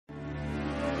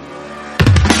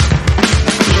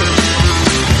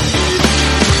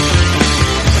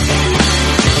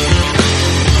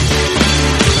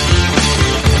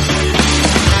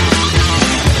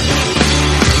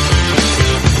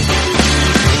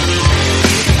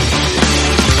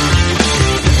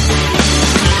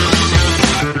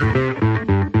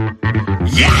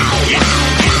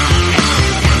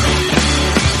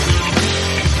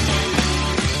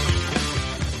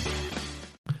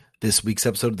This week's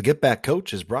episode of the Get Back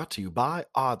Coach is brought to you by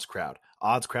Odds Crowd.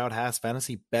 Odds Crowd has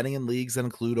fantasy betting and leagues that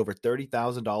include over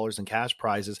 $30,000 in cash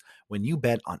prizes when you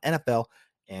bet on NFL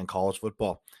and college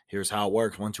football. Here's how it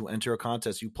works. Once you enter a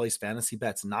contest, you place fantasy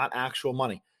bets, not actual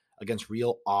money, against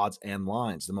real odds and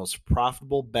lines. The most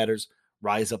profitable bettors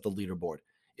rise up the leaderboard.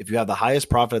 If you have the highest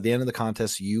profit at the end of the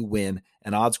contest, you win.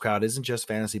 And Odds Crowd isn't just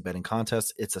fantasy betting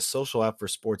contests. It's a social app for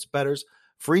sports bettors.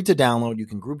 Free to download. You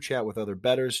can group chat with other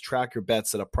bettors, track your bets,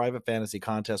 set up private fantasy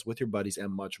contests with your buddies,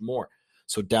 and much more.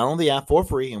 So download the app for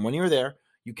free, and when you're there,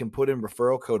 you can put in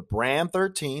referral code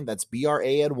BRAN13, that's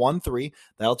BRAN13,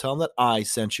 that'll tell them that I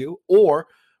sent you, or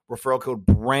referral code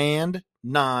BRAND9,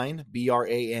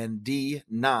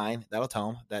 BRAND9, that'll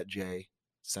tell them that Jay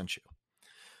sent you.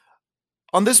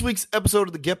 On this week's episode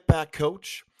of the Get Back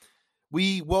Coach,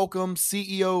 we welcome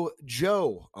CEO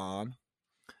Joe on.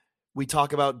 We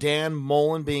talk about Dan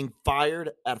Mullen being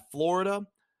fired at Florida,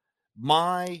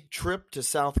 my trip to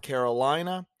South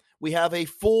Carolina. We have a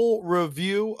full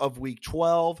review of Week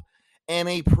 12 and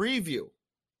a preview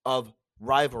of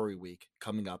Rivalry Week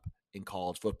coming up in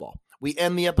college football. We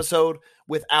end the episode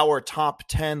with our top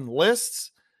 10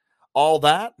 lists, all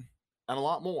that, and a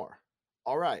lot more.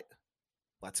 All right,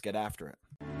 let's get after it.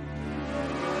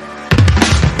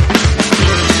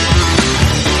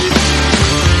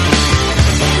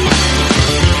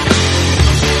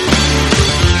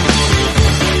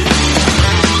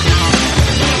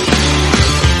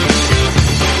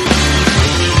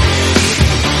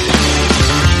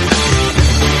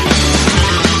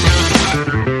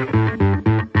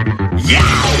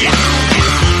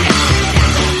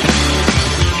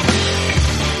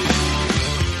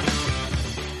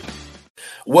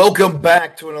 Welcome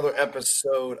back to another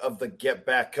episode of the Get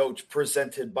Back Coach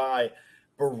presented by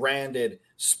Branded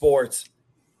Sports.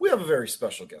 We have a very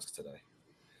special guest today.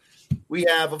 We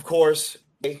have, of course,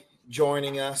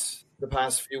 joining us the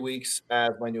past few weeks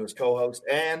as my newest co-host,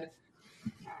 and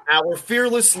our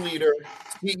fearless leader,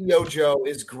 CEO Joe,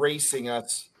 is gracing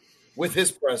us with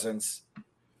his presence.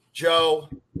 Joe,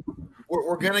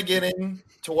 we're going to get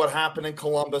into what happened in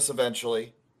Columbus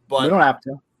eventually, but we don't have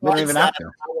to. We don't even have to.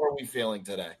 How are we feeling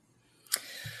today?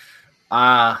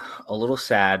 A little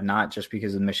sad, not just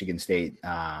because of Michigan State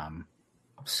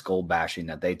skull bashing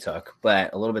that they took,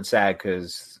 but a little bit sad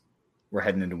because we're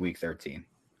heading into Week 13,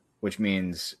 which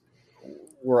means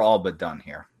we're all but done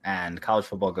here. And college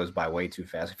football goes by way too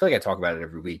fast. I feel like I talk about it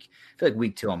every week. I feel like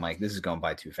Week 2, I'm like, this is going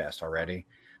by too fast already.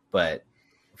 But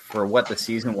for what the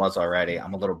season was already,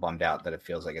 I'm a little bummed out that it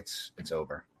feels like it's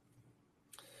over.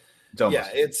 It's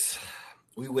almost. Yeah,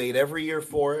 we wait every year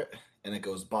for it, and it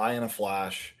goes by in a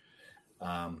flash.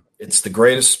 It's the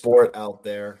greatest sport out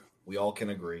there. We all can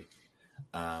agree.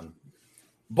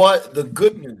 But the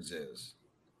good news is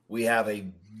we have a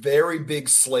very big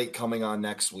slate coming on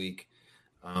next week.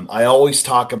 I always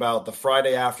talk about the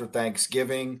Friday after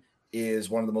Thanksgiving is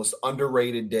one of the most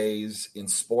underrated days in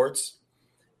sports,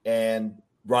 and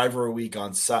Rivalry Week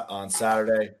on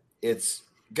Saturday. It's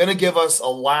going to give us a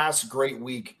last great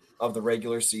week of the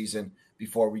regular season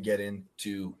before we get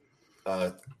into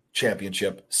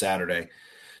championship Saturday.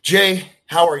 Jay,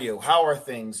 how are you? How are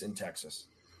things in Texas?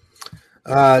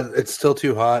 It's still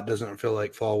too hot. Doesn't feel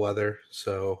like fall weather,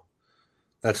 so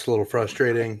that's a little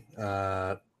frustrating.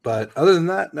 But other than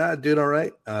that, doing all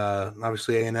right.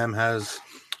 Obviously, A&M has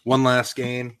one last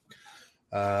game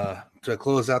to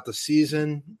close out the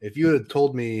season. If you had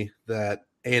told me that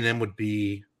A&M would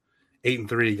be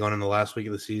 8-3 going in the last week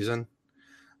of the season,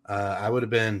 I would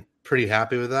have been pretty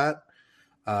happy with that.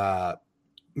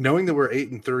 Knowing that we're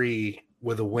 8-3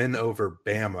 with a win over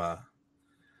Bama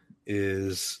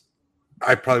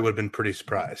I probably would have been pretty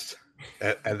surprised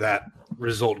at that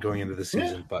result going into the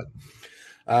season.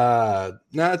 Yeah.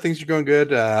 But things are going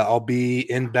good. I'll be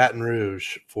in Baton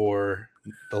Rouge for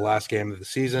the last game of the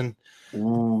season.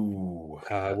 Ooh,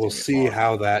 we'll see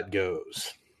how that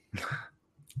goes.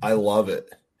 I love it.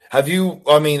 Have you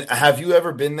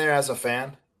ever been there as a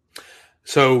fan?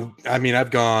 So, I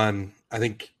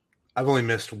think I've only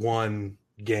missed one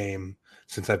game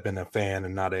since I've been a fan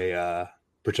and not a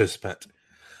participant.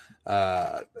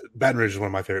 Baton Rouge is one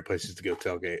of my favorite places to go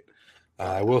tailgate.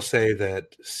 I will say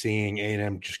that seeing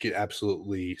A&M just get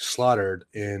absolutely slaughtered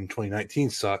in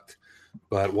 2019 sucked,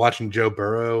 but watching Joe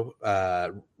Burrow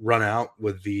run out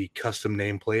with the custom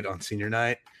nameplate on senior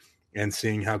night and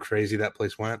seeing how crazy that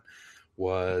place went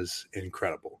was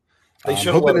incredible. They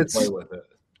should have let him play with it.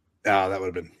 Oh, that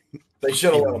would have been. They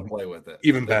should have let him play with it.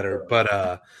 Even better.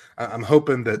 But I'm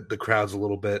hoping that the crowd's a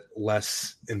little bit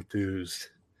less enthused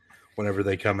whenever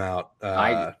they come out.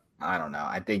 I don't know.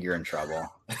 I think you're in trouble.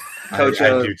 I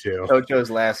do too. Coach O's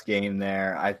last game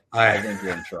there. I think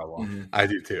you're in trouble. I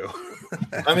do too.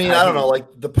 I mean, I don't know. Like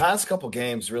the past couple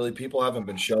games, really, people haven't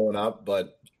been showing up,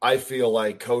 but I feel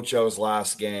like Coach O's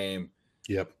last game,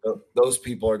 those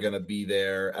people are going to be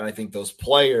there. And I think those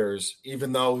players,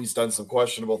 even though he's done some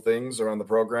questionable things around the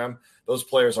program, those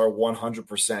players are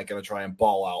 100% going to try and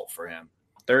ball out for him.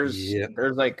 There's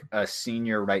like a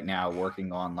senior right now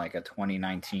working on like a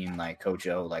 2019 like Coach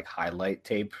O like highlight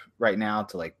tape right now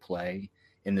to like play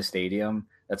in the stadium.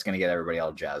 That's going to get everybody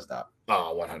all jazzed up.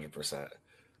 Oh, 100%.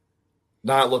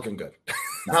 Not looking good.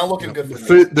 Not looking good.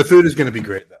 The food is going to be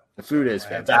great though. The food is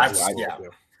fantastic.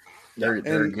 They're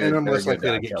good. And I'm less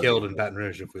likely to get killed in Baton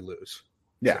Rouge if we lose.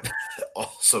 Yeah.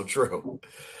 Also true.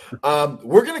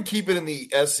 We're going to keep it in the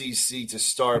SEC to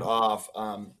start off.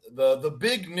 The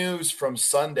big news from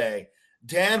Sunday,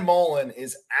 Dan Mullen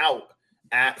is out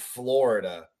at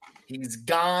Florida. He's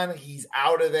gone. He's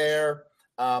out of there.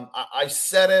 I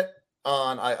said it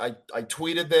on, I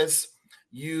tweeted this.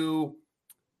 You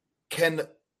can't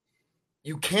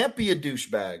be a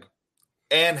douchebag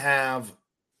and have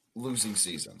losing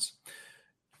seasons.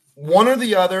 One or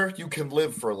the other, you can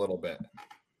live for a little bit,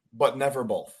 but never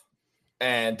both.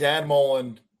 And Dan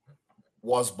Mullen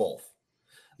was both.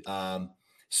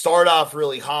 Started off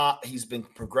really hot. He's been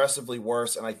progressively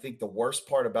worse. And I think the worst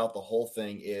part about the whole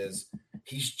thing is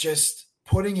he's just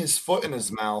putting his foot in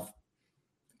his mouth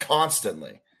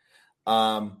constantly.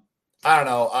 I don't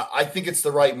know. I think it's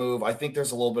the right move. I think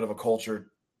there's a little bit of a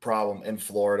culture problem in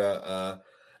Florida.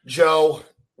 Joe,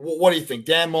 what do you think?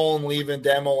 Dan Mullen leaving,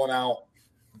 Dan Mullen out.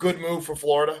 Good move for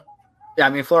Florida? Yeah, I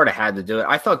mean, Florida had to do it.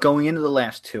 I thought going into the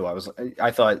last two,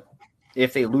 I thought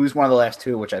if they lose one of the last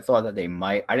two, which I thought that they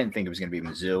might, I didn't think it was going to be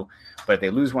Mizzou, but if they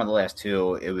lose one of the last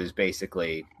two, it was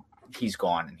basically he's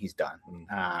gone and he's done,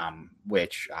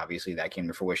 which obviously that came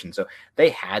to fruition. So they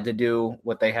had to do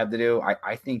what they had to do.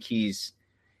 I think he's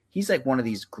like one of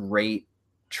these great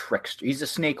tricksters. He's a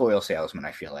snake oil salesman,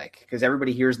 I feel like, because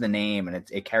everybody hears the name and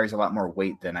it carries a lot more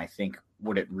weight than I think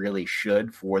what it really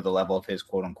should for the level of his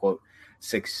quote unquote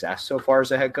success so far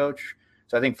as a head coach.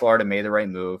 So I think Florida made the right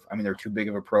move. I mean, they're too big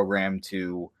of a program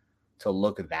to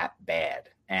look that bad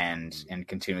and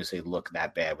continuously look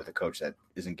that bad with a coach that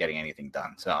isn't getting anything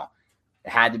done. So it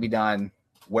had to be done.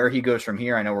 Where he goes from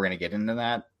here, I know we're going to get into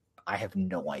that. I have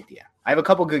no idea. I have a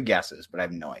couple good guesses, but I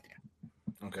have no idea.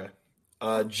 Okay.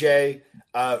 Jay,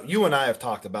 you and I have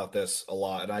talked about this a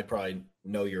lot, and I probably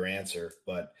know your answer,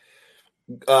 but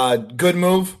good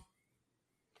move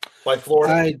by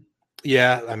Florida?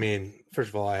 Yeah, I mean, first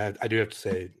of all, I do have to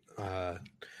say I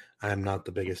am not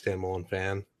the biggest Dan Mullen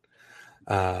fan,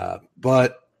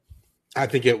 but I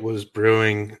think it was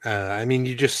brewing. I mean,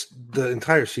 the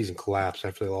entire season collapsed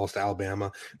after they lost to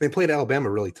Alabama. They played Alabama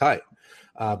really tight,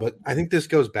 but I think this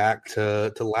goes back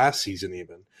to last season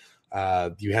even.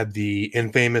 You had the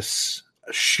infamous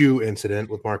shoe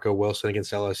incident with Marco Wilson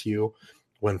against LSU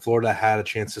when Florida had a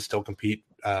chance to still compete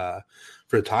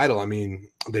for a title. I mean,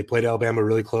 they played Alabama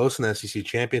really close in the ACC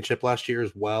Championship last year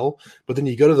as well. But then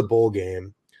you go to the bowl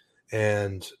game,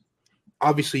 and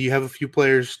obviously you have a few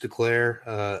players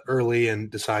declare early and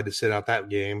decide to sit out that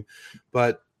game.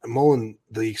 But Mullen,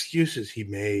 the excuses he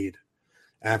made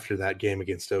after that game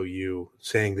against OU,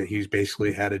 saying that he's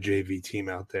basically had a JV team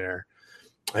out there,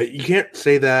 you can't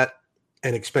say that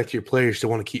and expect your players to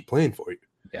want to keep playing for you.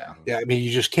 Yeah, I mean,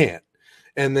 you just can't.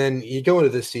 And then you go into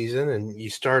this season and you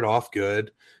start off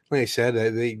good. Like I said,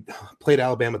 they played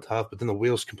Alabama tough, but then the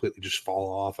wheels completely just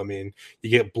fall off. I mean, you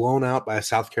get blown out by a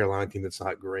South Carolina team that's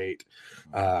not great.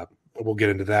 We'll get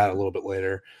into that a little bit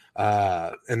later.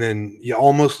 And then you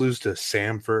almost lose to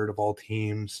Samford of all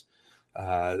teams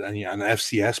on the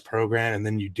FCS program. And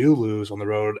then you do lose on the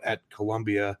road at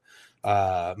Columbia,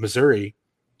 Missouri.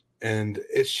 And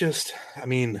it's just, I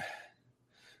mean,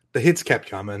 the hits kept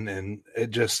coming, and it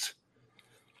just –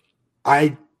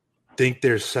 I think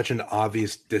there's such an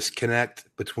obvious disconnect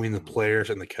between the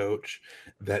players and the coach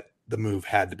that the move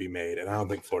had to be made, and I don't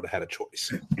think Florida had a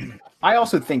choice. I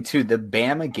also think, too, the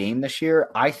Bama game this year,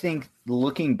 I think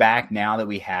looking back now that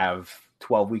we have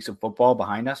 12 weeks of football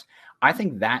behind us, I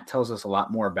think that tells us a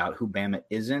lot more about who Bama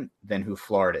isn't than who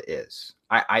Florida is.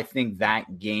 I think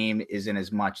that game isn't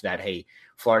as much that, hey,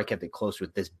 Florida kept it close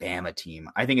with this Bama team.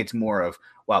 I think it's more of,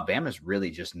 wow, Bama's really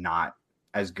just not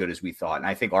as good as we thought. And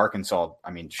I think Arkansas,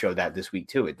 showed that this week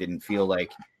too. It didn't feel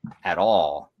like at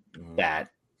all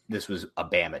that this was a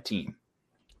Bama team.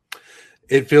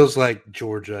 It feels like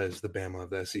Georgia is the Bama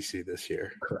of the SEC this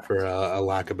year. Correct. For a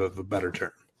lack of a better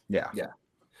term. Yeah.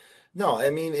 No, I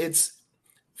mean, it's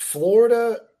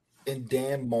Florida and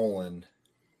Dan Mullen.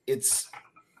 It's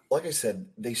like I said,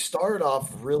 they started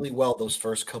off really well those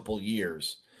first couple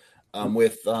years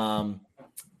with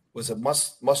was it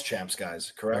Muschamps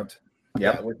guys, correct?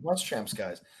 Yep. Yeah, with Muschamps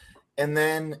guys. And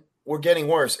then we're getting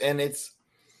worse. And it's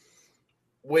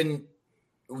when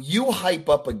you hype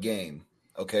up a game,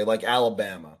 okay, like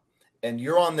Alabama, and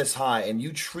you're on this high and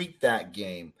you treat that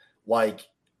game like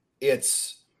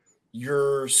it's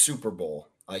your Super Bowl,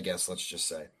 I guess, let's just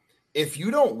say. If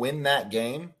you don't win that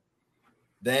game,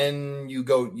 then you'd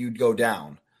go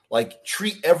down. Like,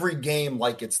 treat every game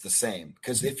like it's the same.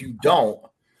 Because if you don't,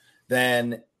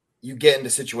 then you get into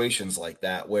situations like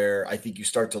that where I think you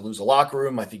start to lose a locker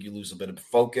room. I think you lose a bit of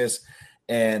focus.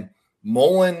 And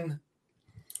Mullen,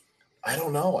 I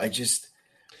don't know. I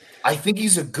think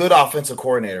he's a good offensive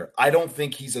coordinator. I don't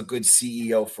think he's a good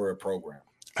CEO for a program.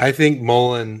 I think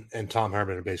Mullen and Tom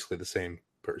Herman are basically the same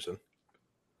person.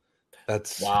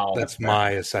 That's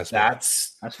my assessment.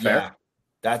 That's fair. Yeah,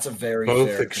 that's a very both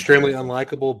fair extremely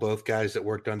comparison. unlikable. Both guys that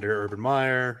worked under Urban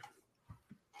Meyer.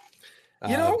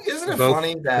 Isn't it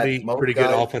funny that pretty good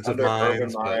offensive under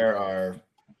minds, Urban Meyer are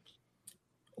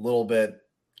a little bit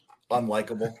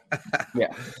unlikable?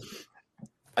 Yeah.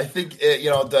 I think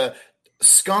the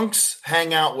skunks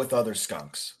hang out with other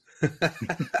skunks.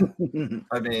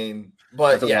 I mean,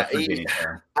 but yeah,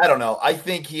 I don't know. I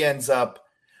think he ends up.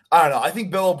 I don't know. I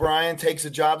think Bill O'Brien takes a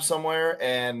job somewhere,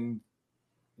 and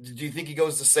do you think he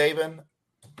goes to Saban?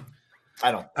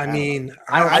 I don't. I've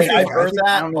heard that.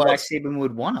 I don't know why Saban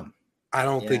would want him. I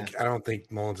don't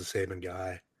think Mullen's a Saban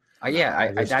guy.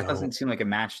 That doesn't seem like a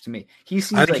match to me.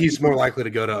 I think he's more likely to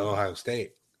go to Ohio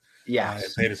State. Yeah,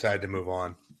 if they decide to move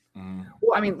on.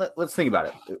 Well, I mean, let's think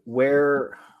about it.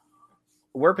 Where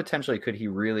potentially could he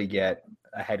really get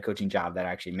a head coaching job that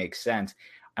actually makes sense?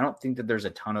 I don't think that there's a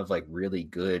ton of like really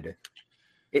good.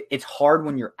 It's hard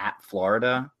when you're at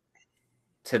Florida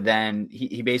to then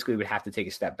he basically would have to take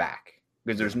a step back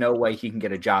because there's no way he can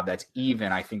get a job that's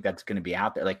even. I think that's going to be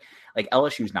out there. Like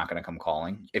LSU's not going to come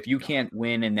calling. If you can't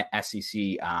win in the SEC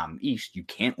East, you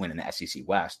can't win in the SEC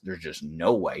West. There's just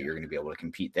no way you're going to be able to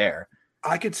compete there.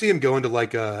 I could see him going to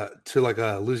like a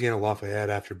Louisiana Lafayette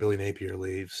after Billy Napier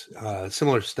leaves.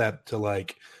 Similar step to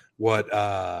like what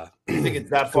you think it's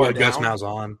that far down? Gus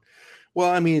Malzahn.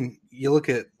 Well, I mean, you look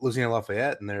at Louisiana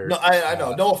Lafayette and they're I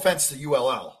know. No offense to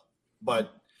ULL,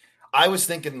 but I was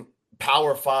thinking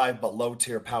Power 5, but low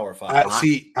tier Power 5.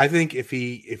 I think if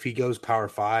he goes Power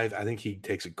 5, I think he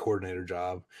takes a coordinator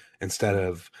job instead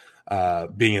of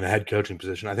being in a head coaching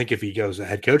position. I think if he goes a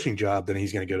head coaching job, then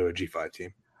he's going to go to a G5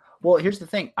 team. Well, here's the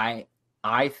thing.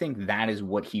 I think that is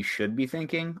what he should be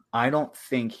thinking. I don't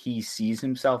think he sees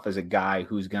himself as a guy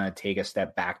who's going to take a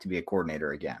step back to be a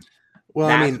coordinator again. Well,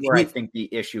 that's where I think the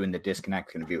issue and the disconnect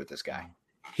is going to be with this guy.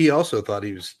 He also thought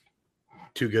he was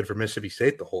too good for Mississippi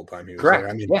State the whole time he was Correct.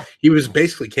 there. I mean, He was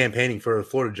basically campaigning for a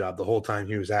Florida job the whole time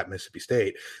he was at Mississippi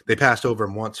State. They passed over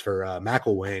him once for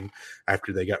McElwain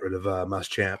after they got rid of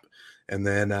Muschamp. And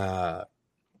then,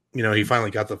 he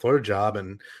finally got the Florida job.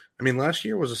 And, I mean, last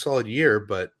year was a solid year,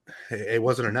 but it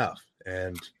wasn't enough.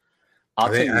 And I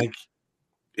think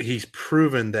he's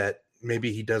proven that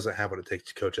maybe he doesn't have what it takes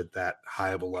to coach at that high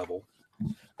of a level.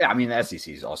 Yeah, I mean, the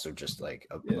SEC is also just like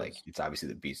it's obviously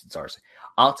the beast. It's ours.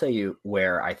 I'll tell you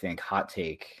where I think hot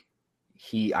take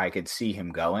I could see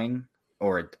him going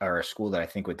or a school that I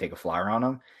think would take a flyer on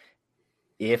him.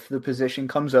 If the position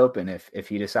comes open, if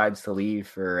he decides to leave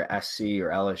for SC or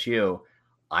LSU,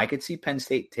 I could see Penn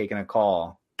State taking a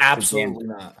call. Absolutely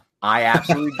not. I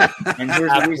absolutely do. And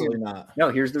here's the reason. Not. No,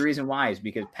 here's the reason why is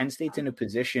because Penn State's in a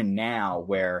position now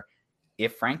where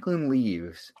if Franklin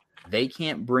leaves, they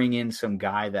can't bring in some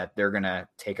guy that they're going to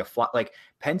take a flight. Like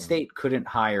Penn State couldn't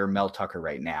hire Mel Tucker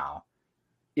right now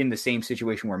in the same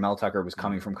situation where Mel Tucker was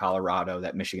coming from Colorado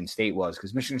that Michigan State was,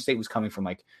 because Michigan State was coming from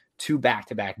like 2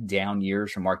 back-to-back down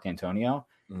years from Mark D'Antonio.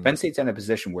 Penn State's in a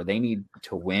position where they need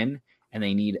to win and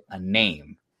they need a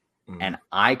name. And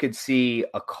I could see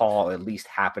a call at least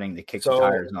happening to kick the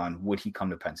tires on, would he come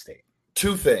to Penn State?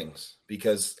 2 things,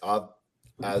 because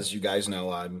as you guys know,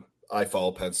 I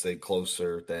follow Penn State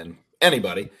closer than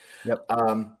anybody. Yep.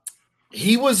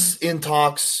 He was in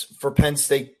talks for Penn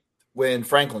State when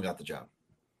Franklin got the job.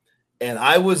 And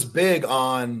I was big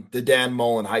on the Dan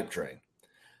Mullen hype train.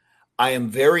 I am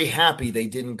very happy they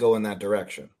didn't go in that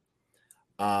direction.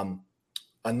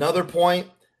 Another point,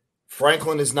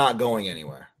 Franklin is not going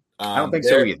anywhere. I don't think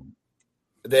so either.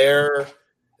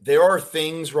 There are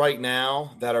things right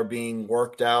now that are being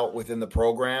worked out within the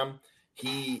program.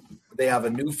 They have a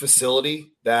new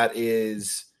facility that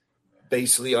is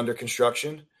basically under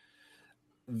construction.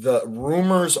 The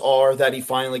rumors are that he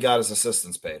finally got his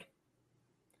assistants paid.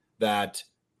 That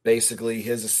basically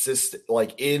his assistant,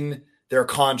 like in their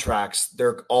contracts,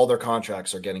 all their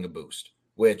contracts are getting a boost,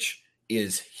 which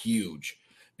is huge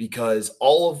because a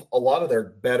lot of their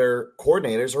better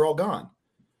coordinators are all gone.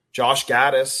 Josh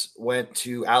Gaddis went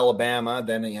to Alabama,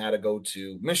 then he had to go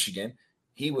to Michigan.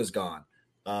 He was gone.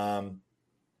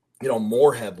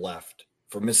 Moorhead left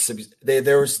for Mississippi.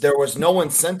 There was no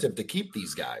incentive to keep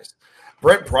these guys.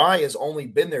 Brent Pry has only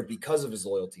been there because of his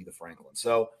loyalty to Franklin.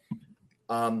 So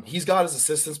he's got his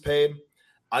assistants paid.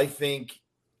 I think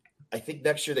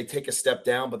next year they take a step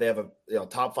down, but they have a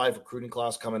top 5 recruiting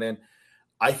class coming in.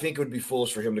 I think it would be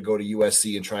foolish for him to go to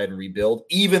USC and try and rebuild,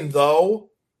 even though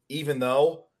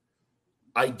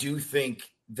I do think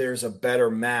there's a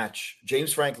better match.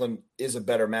 James Franklin is a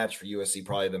better match for USC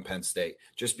probably than Penn State,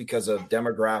 just because of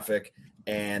demographic,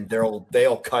 and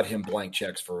they'll cut him blank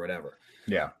checks for whatever.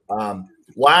 Yeah. We're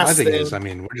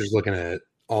just looking at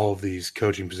all of these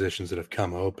coaching positions that have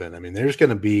come open. I mean, there's going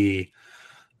to be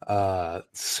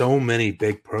so many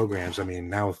big programs. I mean,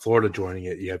 now with Florida joining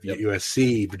it, you have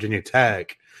USC, Virginia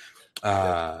Tech.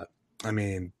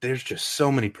 There's just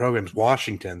so many programs,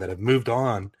 Washington, that have moved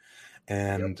on,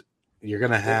 and you're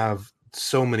going to have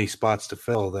so many spots to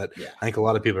fill that I think a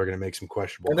lot of people are going to make some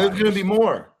questionable. And there's going to be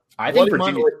more. I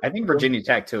think Virginia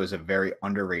Tech too is a very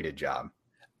underrated job.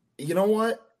 You know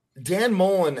what? Dan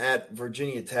Mullen at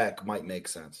Virginia Tech might make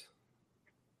sense.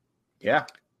 Yeah.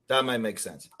 That might make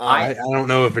sense. I don't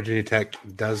know if Virginia Tech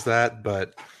does that,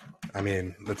 but I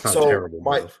mean, that's not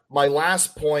terrible. My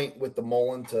last point with the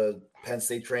Mullen to Penn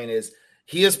State train is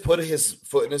he has put his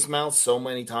foot in his mouth so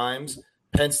many times,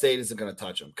 Penn State isn't going to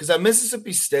touch him. Because at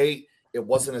Mississippi State, it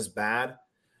wasn't as bad,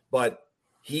 but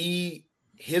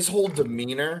his whole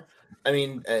demeanor, I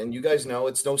mean, and you guys know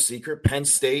it's no secret, Penn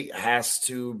State has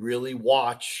to really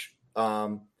watch,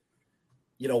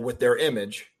 with their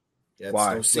image. Yeah, it's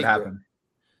Why? no secret. What happened?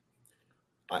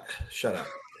 Shut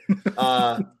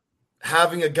up.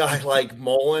 Having a guy like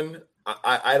Mullen,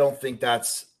 I don't think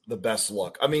that's the best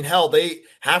look. I mean, hell,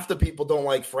 half the people don't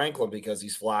like Franklin because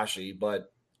he's flashy,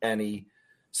 and he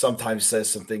sometimes says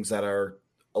some things that are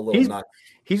a little nuts.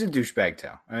 He's a douchebag too.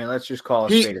 I mean, let's just call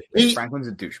it straight. Franklin's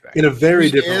a douchebag in a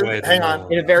very different way. Hang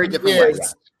on, in a very different way.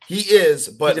 He is,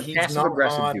 but he's not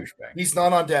aggressive on. Douchebag. He's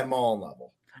not on Dan Mullen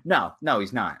level. No,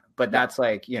 he's not. But that's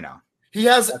like he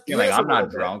has. I'm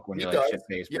not drunk when you're like shit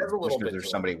faced. There's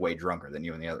somebody way drunker than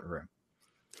you in the other room.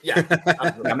 Yeah,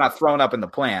 I'm not throwing up in the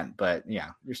plant, but yeah,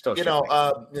 you're still.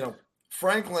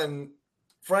 Franklin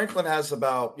has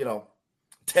about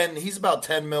 10. He's about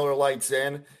 10 Miller Lights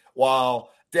in,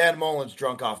 while Dan Mullen's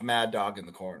drunk off Mad Dog in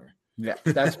the corner. Yeah,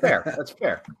 that's fair. That's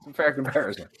fair. It's a fair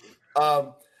comparison.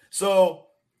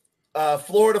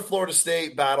 Florida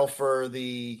State battle for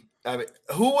the.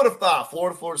 Who would have thought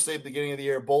Florida State at the beginning of the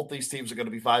year? Both these teams are going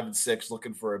to be 5-6,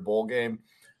 looking for a bowl game.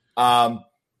 I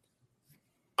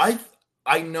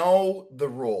know the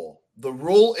rule. The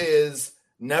rule is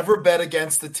never bet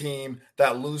against the team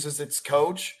that loses its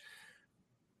coach.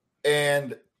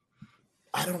 And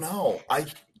I don't know.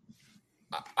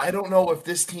 I don't know if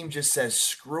this team just says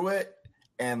screw it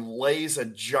and lays a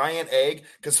giant egg,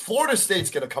 because Florida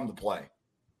State's going to come to play.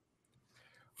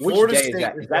 Which Florida day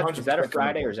State is that a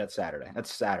Friday or is that Saturday?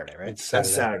 That's Saturday, right? That's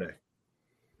Saturday.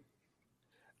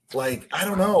 Like, I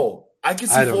don't know. I can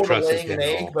see Florida laying an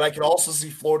egg, but I can also see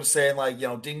Florida saying, like,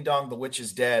 ding dong, the witch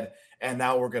is dead, and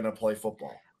now we're going to play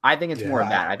football. I think it's more of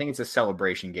that. I think it's a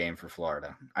celebration game for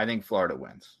Florida. I think Florida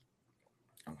wins.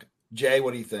 Okay. Jay,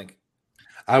 what do you think?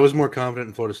 I was more confident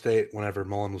in Florida State whenever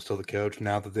Mullen was still the coach.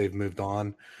 Now that they've moved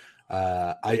on,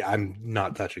 I'm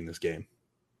not touching this game.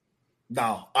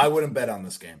 No, I wouldn't bet on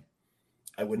this game.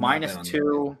 I would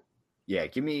 -2. Yeah,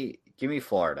 give me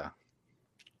Florida.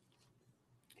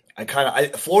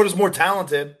 Florida's more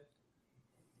talented.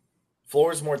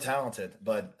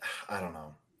 But I don't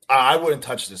know. I wouldn't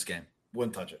touch this game.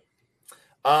 Wouldn't touch it.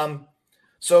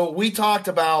 So we talked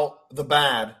about the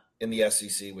bad in the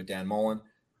SEC with Dan Mullen.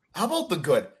 How about the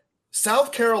good?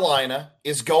 South Carolina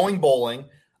is going bowling.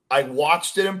 I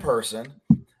watched it in person.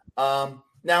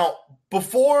 Now,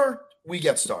 before we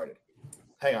get started,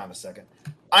 hang on a second.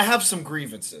 I have some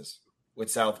grievances with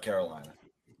South Carolina.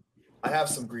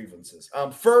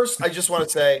 First, I just want to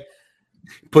say,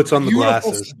 puts on the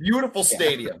glasses. Beautiful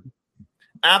stadium.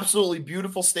 Absolutely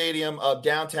beautiful stadium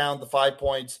downtown, the 5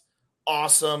 Points.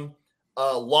 Awesome.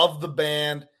 Love the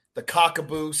band. The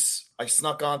Cockaboose. I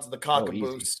snuck onto the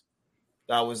Cockaboose.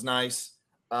 That was nice.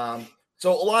 So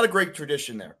a lot of great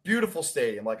tradition there. Beautiful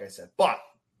stadium, like I said. But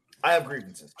I have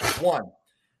grievances. One,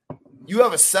 you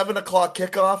have a 7 o'clock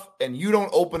kickoff and you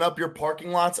don't open up your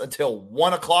parking lots until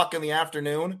 1 o'clock in the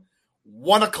afternoon.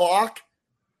 1 o'clock?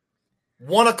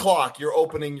 1 o'clock, you're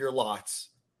opening your lots.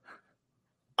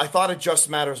 I thought it just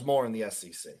matters more in the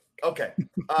SEC. Okay.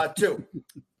 2,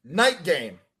 night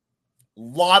game.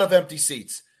 Lot of empty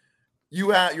seats.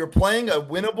 You're playing a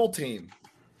winnable team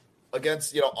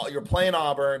against, you're playing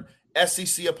Auburn,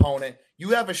 SEC opponent.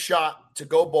 You have a shot to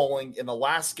go bowling in the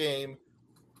last game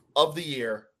of the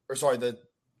year,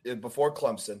 before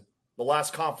Clemson, the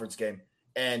last conference game,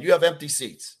 and you have empty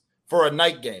seats for a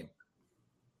night game.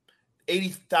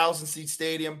 80,000 seat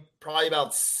stadium, probably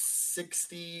about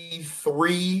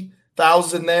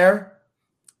 63,000 there.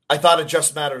 I thought it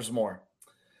just matters more.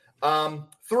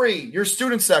 3, your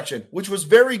student section, which was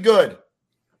very good,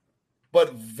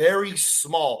 but very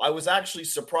small. I was actually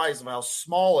surprised of how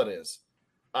small it is.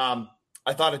 I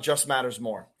thought it just matters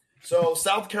more. So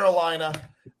South Carolina,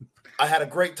 I had a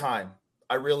great time.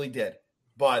 I really did.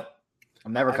 But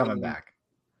I'm never coming back.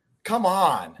 Come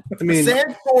on. The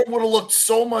Sandstorm would have looked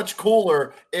so much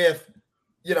cooler if,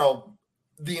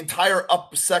 the entire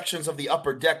up sections of the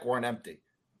upper deck weren't empty.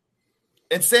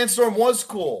 And Sandstorm was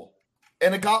cool.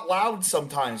 And it got loud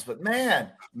sometimes. But,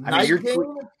 man, your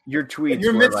tweets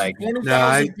were like,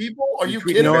 20,000 people? Are you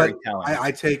kidding? You know what?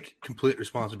 I take complete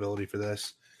responsibility for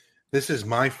this. This is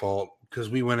my fault because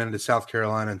we went into South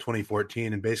Carolina in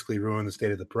 2014 and basically ruined the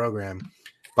state of the program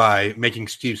by making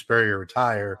Steve Spurrier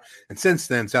retire. And since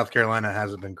then, South Carolina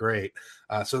hasn't been great.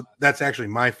 So that's actually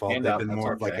my fault. They've been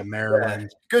more of like a Maryland.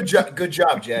 Yeah. Good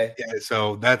job, Jay. Yeah,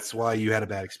 so that's why you had a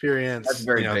bad experience. That's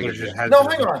very big. Hang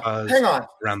on.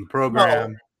 Around the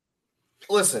program. No.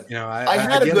 Listen, I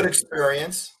had a good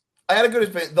experience.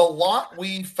 The lot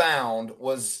we found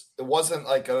wasn't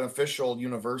like an official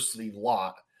university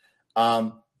lot.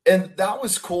 And that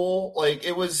was cool. Like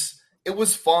it was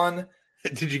fun.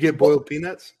 Did you get boiled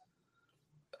peanuts?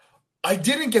 I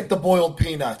didn't get the boiled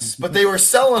peanuts, but they were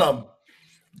selling them.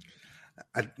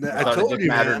 I told you,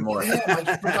 man. More. Damn,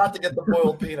 I forgot to get the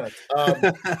boiled peanuts.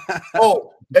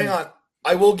 Hang on.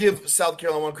 I will give South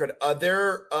Carolina one credit.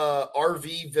 Their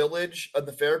RV village at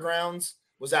the fairgrounds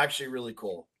was actually really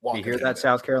cool. You hear that,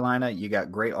 South Carolina? You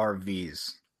got great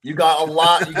RVs. You got a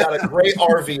lot. You got a great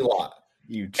RV lot.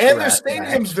 And their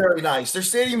stadium's very nice. Their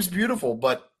stadium's beautiful,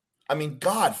 but I mean,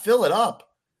 God, fill it up.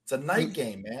 It's a night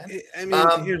game, man.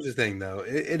 Here's the thing, though.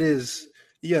 It is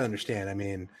 – you got to understand. I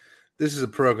mean, this is a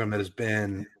program that has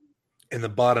been in the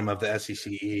bottom of the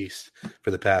SEC East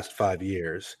for the past 5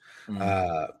 years.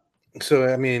 So,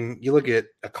 I mean, you look at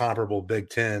a comparable Big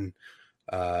Ten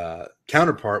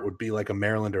counterpart would be like a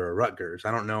Maryland or a Rutgers.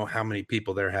 I don't know how many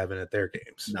people they're having at their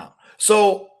games. No.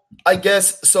 So, I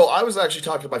was actually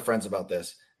talking to my friends about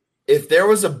this. If there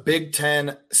was a Big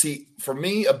Ten, for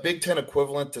me, a Big Ten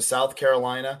equivalent to South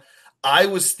Carolina, I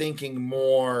was thinking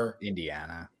more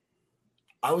Indiana.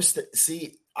 I was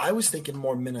thinking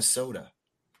more Minnesota.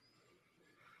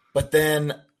 But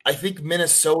then I think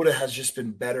Minnesota has just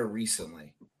been better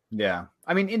recently. Yeah.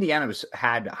 I mean, Indiana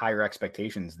had higher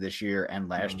expectations this year and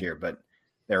last year, but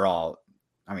they're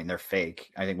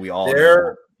fake. I think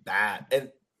they're bad.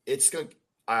 And it's going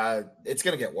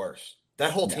to get worse.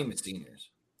 That whole team is seniors.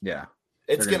 Yeah.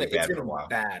 It's going to be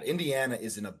bad. Indiana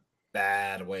is in a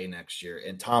bad way next year.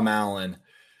 And Tom Allen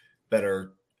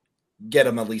better get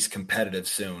him at least competitive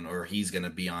soon, or he's going to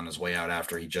be on his way out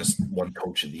after he just won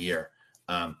Coach of the Year.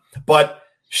 But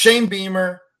Shane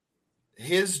Beamer,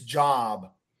 his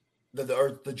job,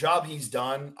 the job he's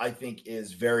done, I think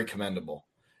is very commendable.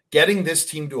 Getting this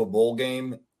team to a bowl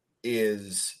game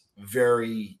is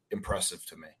very impressive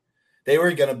to me. They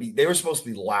were supposed to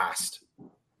be last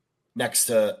next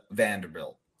to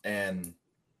Vanderbilt, and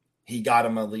he got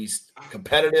them at least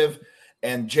competitive.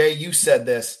 And Jay, you said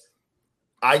this.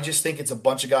 I just think it's a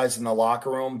bunch of guys in the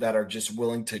locker room that are just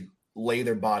willing to lay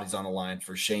their bodies on the line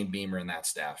for Shane Beamer and that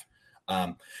staff.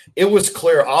 It was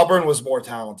clear Auburn was more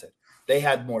talented. They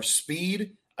had more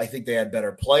speed. I think they had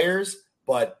better players,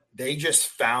 but they just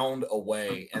found a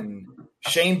way. And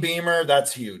Shane Beamer,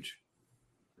 that's huge.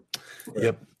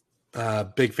 Yep.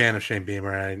 Big fan of Shane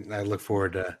Beamer. I look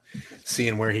forward to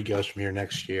seeing where he goes from here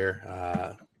next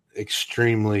year.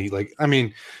 Extremely,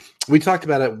 we talked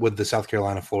about it with the South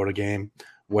Carolina-Florida game,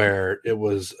 where it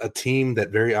was a team that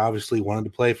very obviously wanted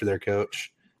to play for their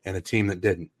coach and a team that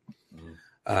didn't.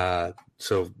 Going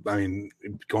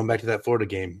back to that Florida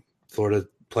game, Florida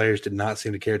players did not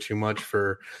seem to care too much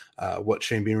for what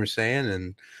Shane Beamer was saying,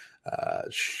 and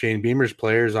Shane Beamer's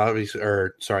players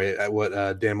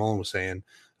what Dan Mullen was saying.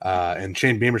 And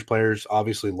Shane Beamer's players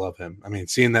obviously love him. I mean,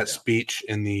 seeing that speech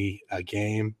in the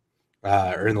game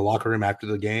or in the locker room after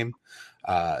the game,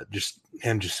 just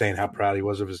saying how proud he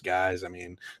was of his guys. I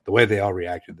mean, the way they all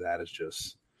reacted to that is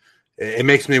just – it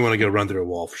makes me want to go run through a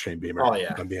wall for Shane Beamer,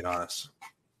 if I'm being honest.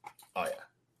 Oh, yeah.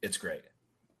 It's great.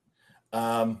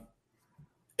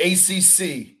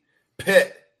 ACC,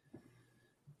 Pitt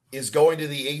is going to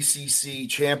the ACC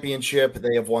Championship.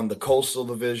 They have won the Coastal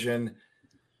Division.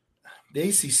 The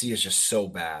ACC is just so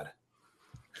bad.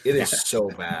 It is so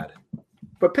bad.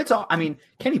 But Pitt's all, I mean,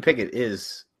 Kenny Pickett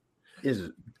is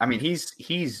I mean,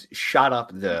 he's shot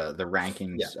up the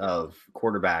rankings of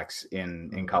quarterbacks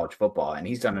in college football, and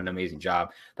he's done an amazing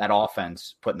job. That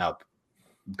offense putting up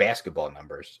basketball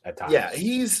numbers at times. Yeah,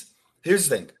 here's the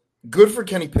thing. Good for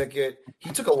Kenny Pickett.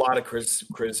 He took a lot of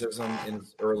criticism in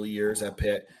his early years at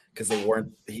Pitt because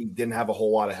he didn't have a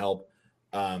whole lot of help.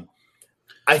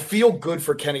 I feel good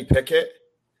for Kenny Pickett,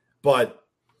 but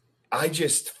I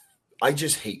just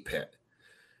hate Pitt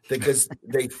because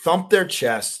they thump their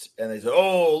chest and they say,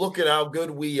 "Oh, look at how good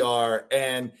we are,"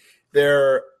 and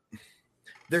they're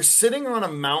sitting on a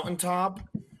mountaintop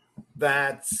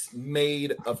that's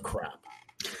made of crap.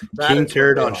 King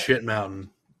turd on shit mountain.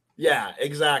 Yeah,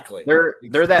 exactly. They're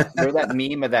that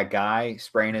meme of that guy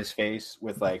spraying his face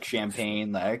with like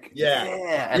champagne, like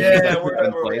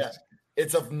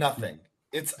It's of nothing.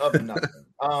 It's of nothing.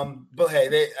 But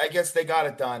hey, I guess they got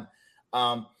it done.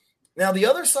 Now the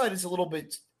other side is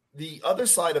the other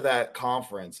side of that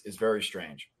conference is very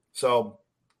strange. So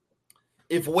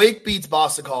if Wake beats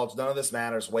Boston College, none of this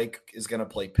matters. Wake is going to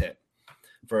play Pitt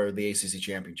for the ACC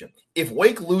Championship. If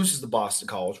Wake loses to Boston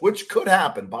College, which could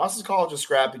happen, Boston College is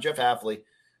scrappy. Jeff Hafley,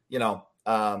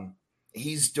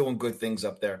 he's doing good things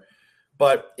up there.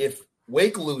 But if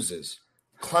Wake loses,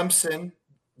 Clemson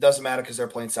doesn't matter because they're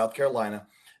playing South Carolina.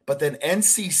 But then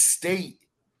NC State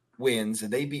wins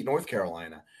and they beat North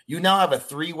Carolina. You now have a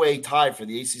 3-way tie for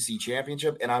the ACC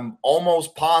Championship, and I'm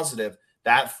almost positive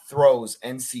that throws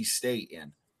NC State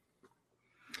in.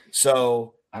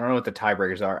 So I don't know what the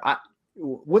tiebreakers are.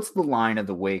 What's the line of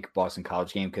the Wake Boston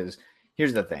College game? Because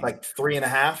here's the thing, like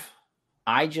 3.5.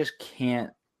 I just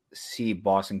can't see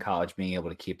Boston College being able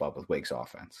to keep up with Wake's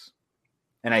offense,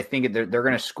 and I think they're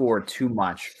going to score too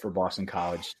much for Boston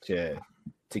College to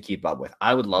keep up with.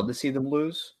 I would love to see them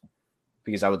lose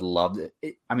because I would love it.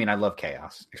 I mean, I love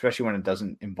chaos, especially when it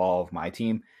doesn't involve my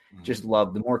team. Just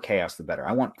love the more chaos, the better.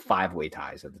 I want 5-way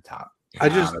ties at the top. I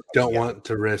just don't want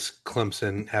to risk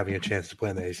Clemson having a chance to play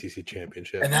in the ACC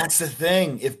Championship. And that's the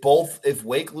thing. If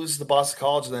Wake loses to Boston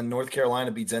College and then North Carolina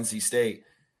beats NC State,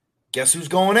 guess who's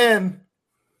going in?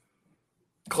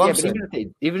 Clemson. Yeah, but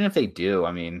even if they do,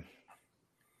 I mean,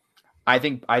 I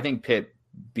think Pitt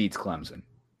beats Clemson.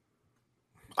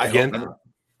 Again,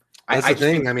 that's the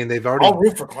thing. I mean, they've already. I'll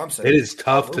root for Clemson. It is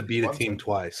tough to beat a team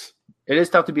twice. It is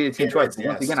tough to beat a team twice.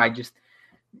 Once again,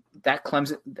 that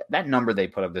Clemson, that number they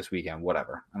put up this weekend,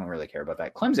 whatever. I don't really care about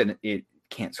that. Clemson, it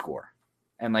can't score.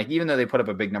 And like, even though they put up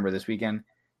a big number this weekend,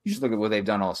 you just look at what they've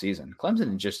done all season.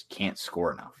 Clemson just can't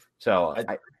score enough. So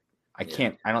I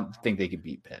don't think they could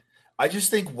beat Pitt. I just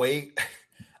think Wake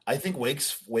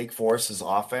Forest's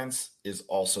offense is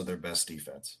also their best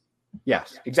defense.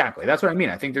 Yes, exactly. That's what I mean.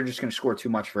 I think they're just going to score too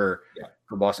much for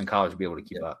Boston College to be able to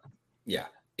keep up. Yeah.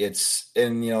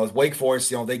 Wake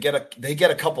Forest, they get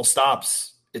a couple stops.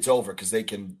 It's over because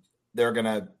they're going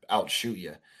to outshoot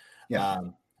you. Yeah.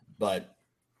 But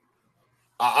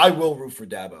I will root for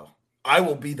Dabo. I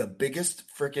will be the biggest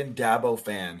freaking Dabo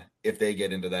fan if they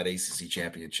get into that ACC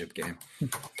championship game.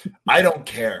 I don't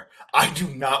care. I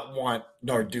do not want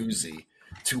Narduzzi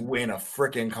to win a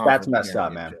freaking conference. That's messed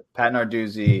up, man. Pat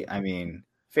Narduzzi, I mean,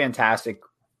 fantastic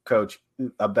coach,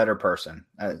 a better person.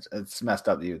 It's messed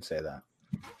up that you would say that.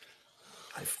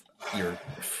 I hate it.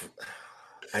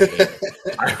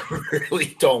 I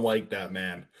really don't like that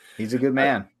man. He's a good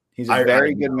man. He's a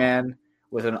very good man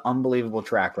with an unbelievable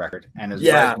track record. And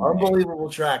unbelievable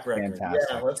track record. Fantastic.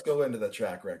 Yeah, let's go into the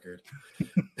track record.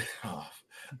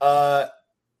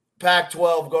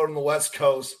 Pac-12 going to the West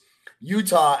Coast.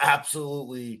 Utah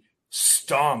absolutely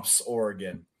stomps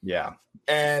Oregon. Yeah.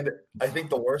 And I think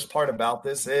the worst part about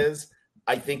this is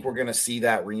I think we're going to see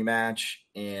that rematch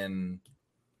in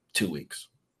 2 weeks.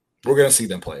 We're going to see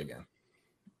them play again.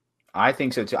 I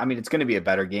think so too. I mean, it's going to be a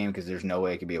better game because there's no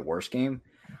way it could be a worse game.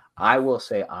 I will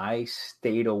say I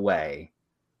stayed away.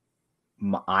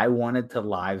 I wanted to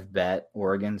live bet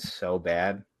Oregon so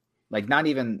bad. Like not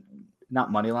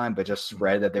money line, but just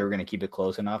spread that they were going to keep it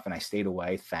close enough. And I stayed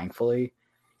away, thankfully.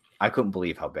 I couldn't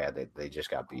believe how bad they just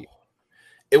got beat.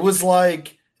 It was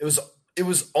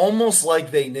almost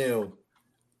like they knew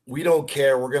we don't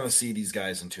care. We're going to see these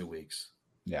guys in 2 weeks.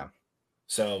 Yeah.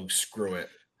 So screw it.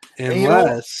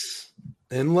 Unless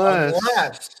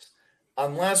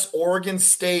Oregon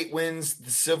State wins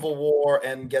the Civil War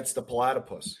and gets the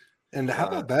platypus. And how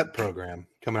about that program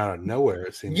coming out of nowhere?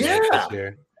 It seems like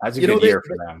that's a good year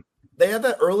for them. they had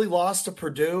that early loss to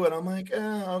Purdue, and I'm like,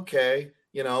 okay,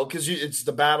 because it's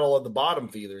the battle of the bottom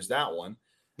feeders, that one.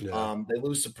 Yeah. They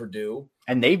lose to Purdue.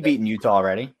 And they've beaten Utah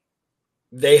already.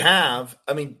 They have.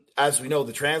 I mean, as we know,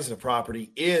 the transitive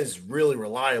property is really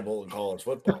reliable in college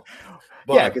football.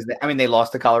 But, yeah, because they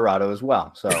lost to Colorado as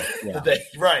well. So yeah.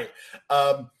 Right.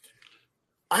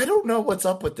 I don't know what's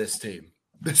up with this team.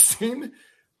 This team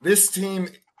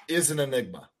is an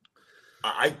enigma.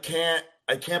 I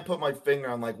can't put my finger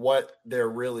on like what they're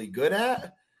really good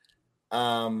at.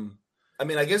 I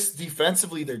mean, I guess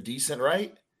defensively they're decent,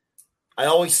 right? I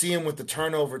always see them with the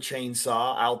turnover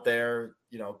chainsaw out there,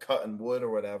 cutting wood or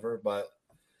whatever. But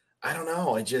I don't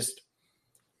know.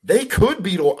 They could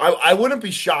beat. I wouldn't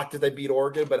be shocked if they beat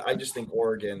Oregon, but I just think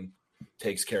Oregon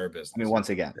takes care of business. I mean, once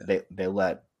again, they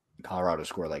let Colorado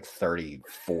score like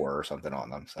 34 or something on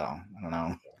them. So I don't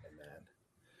know.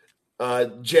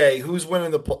 Jay, who's winning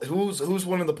the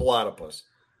Platypus?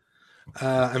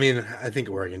 I mean, I think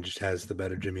Oregon just has the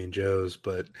better Jimmy and Joes,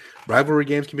 but rivalry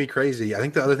games can be crazy. I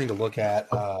think the other thing to look at,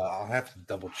 I'll have to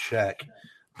double check,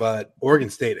 but Oregon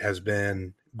State has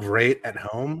been great at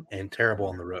home and terrible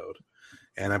on the road.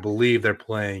 And I believe they're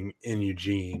playing in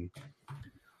Eugene.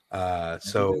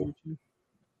 So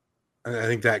I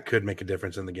think that could make a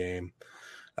difference in the game.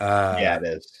 Yeah, it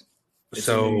is. It's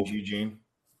so Eugene.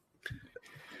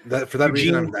 For that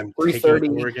reason, I'm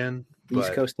taking Oregon.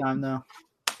 East Coast time, though.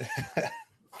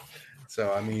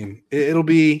 So, I mean, it'll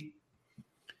be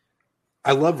 –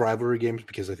 I love rivalry games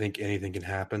because I think anything can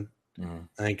happen. Mm-hmm.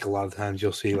 I think a lot of times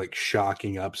you'll see, like,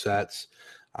 shocking upsets.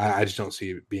 I just don't see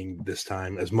it being this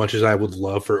time. As much as I would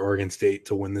love for Oregon State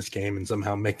to win this game and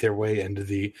somehow make their way into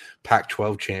the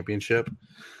Pac-12 championship.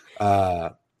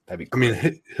 That'd be great. I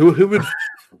mean, who would –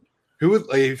 who would,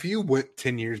 like, if you went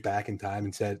 10 years back in time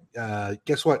and said,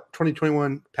 guess what,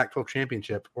 2021 Pac-12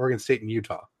 championship, Oregon State and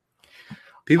Utah.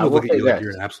 People look at you like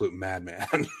you're an absolute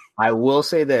madman. I will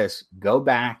say this. Go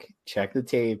back, check the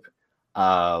tape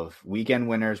of weekend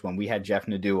winners when we had Jeff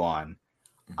Nadeau on.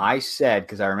 I said,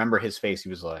 because I remember his face, he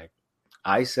was like,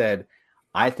 I said,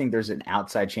 I think there's an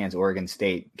outside chance Oregon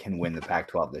State can win the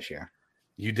Pac-12 this year.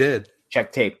 You did.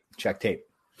 Check tape. I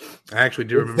actually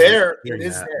do remember. It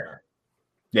is there.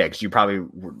 Yeah, because you probably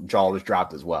jaw was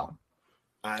dropped as well.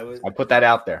 I put that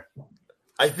out there.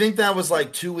 I think that was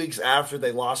like 2 weeks after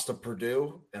they lost to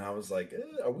Purdue, and I was like,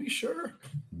 "Are we sure?"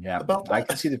 Yeah, about that? I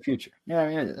can see the future.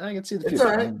 Yeah, I can see the future. It's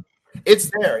all right. It's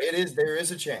there. It is. There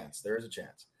is a chance. There is a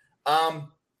chance.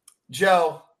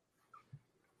 Joe.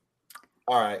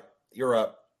 All right, you're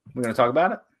up. We're gonna talk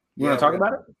about it. We're gonna talk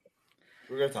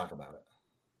about it.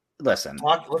 Listen,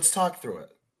 let's talk through it.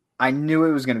 I knew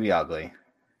it was gonna be ugly.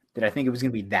 Did I think it was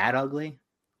going to be that ugly?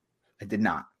 I did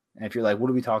not. And if you're like, what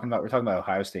are we talking about? We're talking about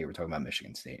Ohio State. We're talking about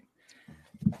Michigan State.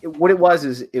 What it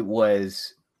was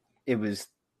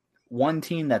one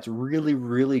team that's really,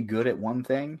 really good at one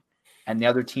thing and the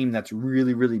other team that's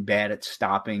really, really bad at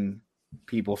stopping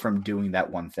people from doing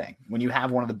that one thing. When you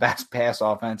have one of the best pass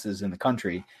offenses in the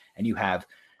country and you have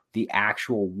the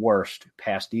actual worst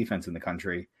pass defense in the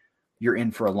country, you're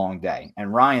in for a long day.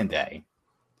 And Ryan Day,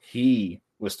 he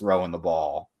was throwing the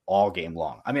ball all game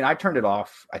long. I mean, I turned it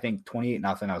off, I think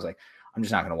 28-0. I was like, I'm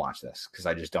just not going to watch this because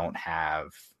I just don't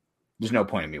have – there's no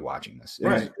point in me watching this. It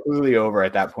was clearly over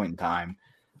at that point in time.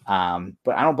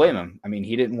 But I don't blame him. I mean,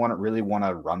 he didn't really want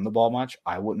to run the ball much.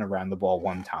 I wouldn't have ran the ball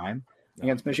one time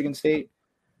against Michigan State.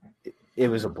 It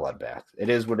was a bloodbath. It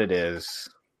is what it is.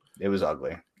 It was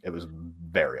ugly. It was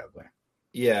very ugly.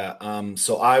 Yeah.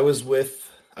 So I was with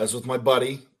my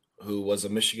buddy – who's a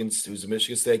Michigan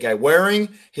State guy, wearing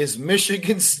his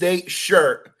Michigan State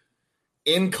shirt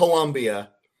in Columbia,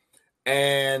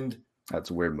 and that's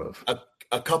a weird move.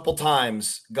 A couple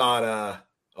times got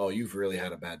you've really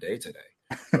had a bad day today.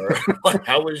 Or, like,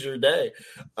 how was your day?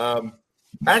 I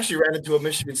actually ran into a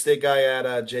Michigan State guy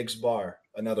at Jake's bar.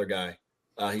 Another guy.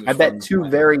 I bet two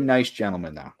very nice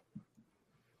gentlemen though.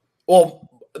 Well.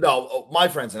 No, my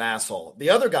friend's an asshole. The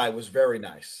other guy was very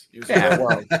nice. He was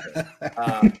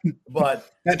but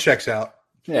that checks out.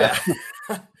 Yeah.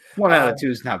 1 out of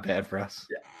 2 is not bad for us.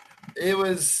 Yeah. It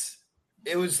was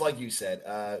like you said,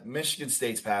 Michigan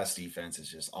State's pass defense is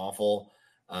just awful.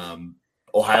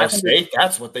 Ohio State,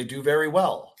 that's what they do very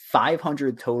well.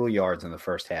 500 total yards in the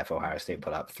first half Ohio State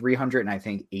put up.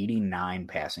 389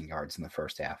 passing yards in the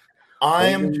first half.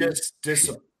 I'm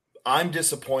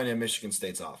disappointed in Michigan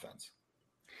State's offense.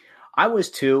 I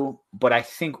was too, but I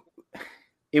think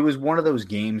it was one of those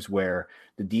games where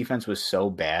the defense was so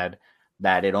bad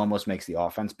that it almost makes the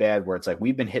offense bad, where it's like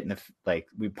we've been hitting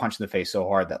we punched in the face so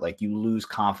hard that like you lose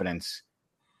confidence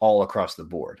all across the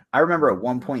board. I remember at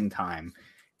one point in time,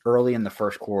 early in the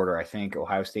first quarter. I think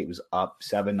Ohio State was up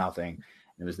 7-0.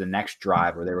 It was the next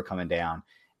drive where they were coming down,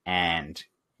 and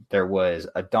there was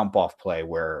a dump-off play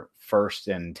where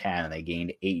 1st and 10, and they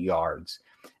gained 8 yards,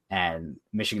 and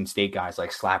Michigan State guys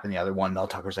like slapping the other one. Mel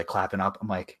Tucker's like clapping up. I'm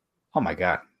like, oh my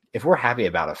God, if we're happy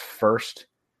about a 1st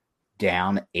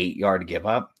down 8-yard give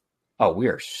up, oh, we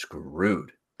are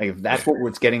screwed. Like if that's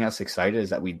what's getting us excited is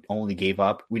that we didn't give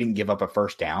up a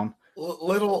 1st down.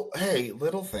 Little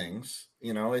things,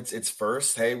 it's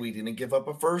first, hey, we didn't give up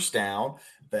a 1st down.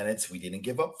 Then it's, we didn't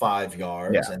give up 5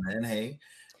 yards. Yeah. And then, hey,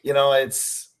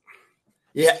 it's,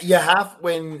 yeah, you have,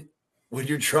 when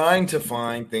you're trying to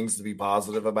find things to be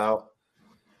positive about,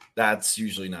 that's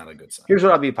usually not a good sign. Here's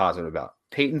what I'll be positive about.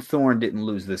 Peyton Thorne didn't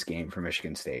lose this game for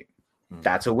Michigan State.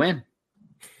 That's a win.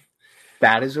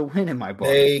 That is a win in my book.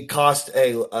 They cost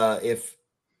if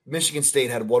Michigan State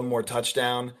had one more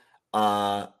touchdown,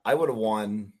 I would have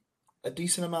won a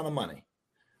decent amount of money.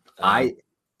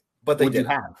 But they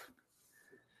didn't.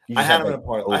 I had him in a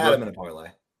parlay. Oh. Had him in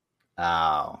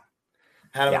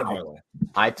a parlay.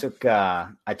 I took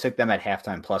them at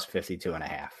halftime plus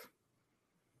 52.5.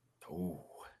 Ooh.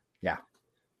 Yeah.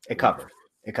 It covered.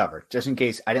 Just in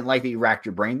case. I didn't like that you racked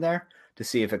your brain there to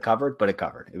see if it covered, but it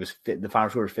covered. It was the final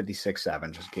score was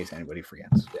 56-7, just in case anybody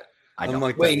forgets. Yeah. I don't.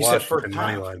 Wait, you said first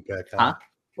half. Pick, huh?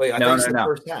 Wait, I thought you said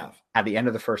first half. At the end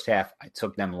of the first half, I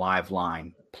took them live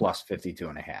line plus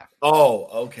 52.5. Oh,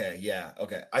 okay. Yeah.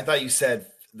 Okay. I thought you said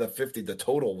the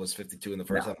total was 52 in the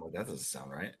first half. Like, that doesn't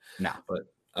sound right. No. But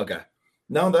okay.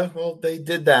 No, they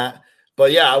did that.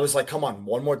 But yeah, I was like, come on,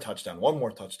 one more touchdown.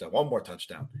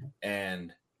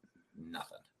 And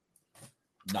nothing.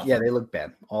 Yeah, they look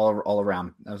bad all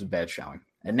around. That was a bad showing.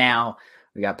 And now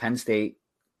we got Penn State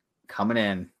coming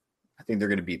in. I think they're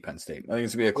going to beat Penn State. I think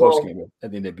it's going to be a close game. I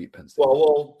think they beat Penn State.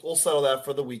 Well, we'll settle that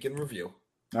for the weekend review.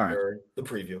 All right. Or the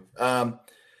preview.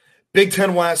 Big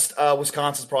Ten West,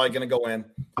 Wisconsin's probably going to go in.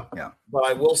 Yeah. But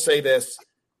I will say this,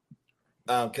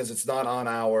 because it's not on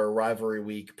our rivalry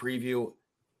week preview.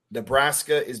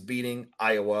 Nebraska is beating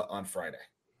Iowa on Friday.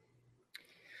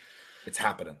 It's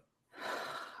happening.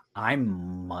 I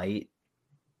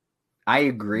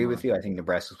agree with you. I think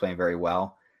Nebraska's playing very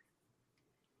well.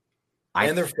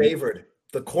 And they're favored.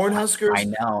 The Cornhuskers. I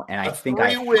know, and I think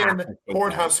I win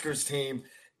Cornhuskers team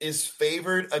is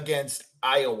favored against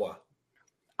Iowa.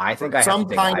 I think I some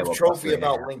kind of trophy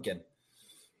about Lincoln.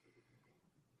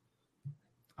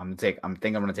 I'm going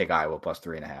to take Iowa plus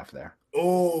 3.5 there.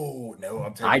 Oh no,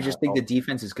 I'm taking. I just think the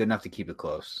defense is good enough to keep it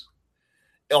close.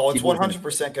 Oh, it's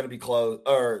 100% going to be close.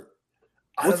 Or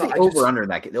what's the over under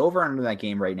that? The over under that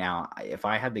game right now, if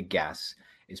I had to guess,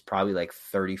 is probably like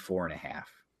 34.5.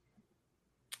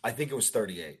 I think it was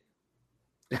 38.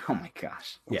 Oh my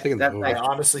gosh! I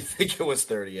honestly think it was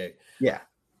 38. Yeah.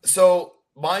 So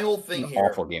my whole thing here,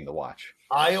 awful game to watch.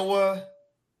 Iowa.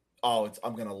 Oh,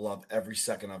 I'm gonna love every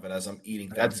second of it as I'm eating.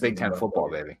 That's Big Ten football,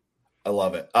 baby. I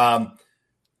love it.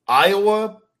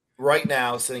 Iowa right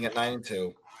now sitting at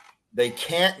 9-2. They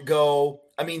can't go.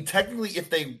 I mean, technically, if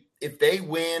they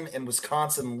win and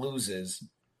Wisconsin loses,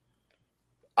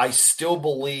 I still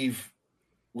believe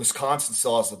Wisconsin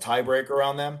still has the tiebreaker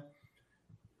on them.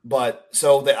 But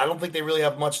I don't think they really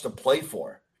have much to play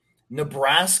for.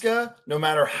 Nebraska, no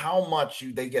matter how much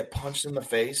they get punched in the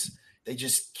face, they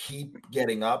just keep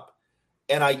getting up.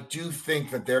 And I do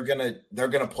think that they're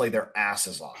gonna play their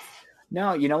asses off.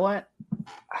 No, you know what?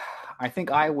 I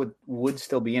think I would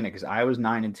still be in it because Iowa's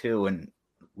 9-2 and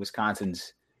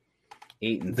Wisconsin's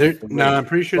 8-3. No, I'm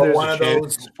pretty sure there's a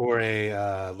chance for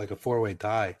a like a 4-way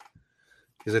tie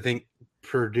because I think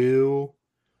Purdue's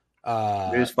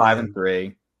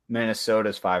 5-3,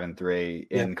 Minnesota's 5-3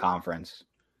 in conference.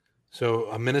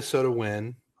 So a Minnesota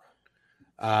win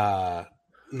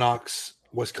knocks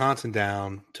Wisconsin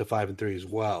down to 5-3 as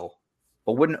well.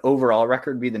 But wouldn't overall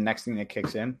record be the next thing that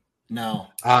kicks in? No,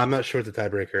 I'm not sure what the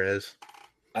tiebreaker is.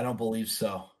 I don't believe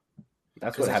so.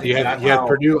 That's what happened. You have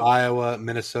Purdue, Iowa,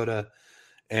 Minnesota,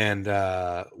 and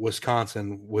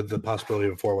Wisconsin with the possibility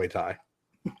of a 4-way tie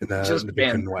in the Big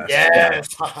Ten West.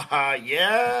 Yes,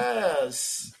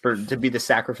 yes. To be the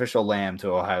sacrificial lamb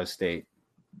to Ohio State.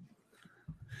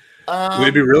 It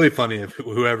would be really funny if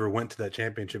whoever went to that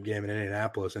championship game in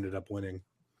Indianapolis ended up winning.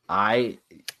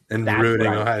 Ruining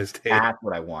Ohio State. That's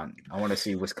what I want. I want to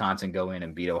see Wisconsin go in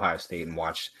and beat Ohio State and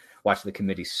watch the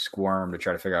committee squirm to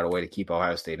try to figure out a way to keep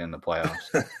Ohio State in the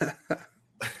playoffs.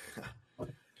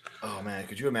 Oh man,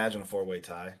 could you imagine a 4-way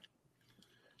tie?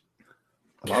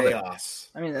 Chaos.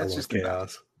 I mean, that's just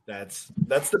chaos. That's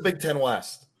the Big Ten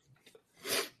West.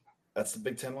 That's the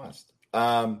Big Ten West.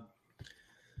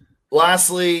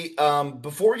 Lastly,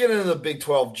 before we get into the Big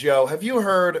 12, Joe, have you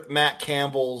heard Matt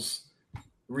Campbell's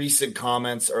recent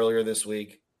comments earlier this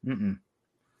week? Mm-mm.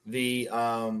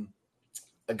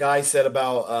 A guy said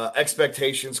about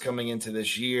expectations coming into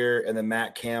this year, and then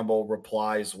Matt Campbell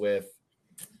replies with,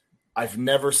 "I've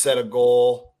never set a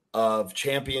goal of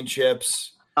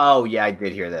championships." Oh, yeah, I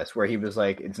did hear this, where he was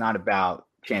like, it's not about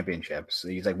championships. So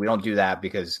he's like, we don't do that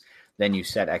because then you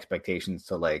set expectations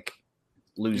to like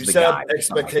lose You the set guy.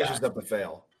 expectations up to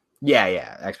fail.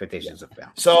 Yeah, expectations to fail.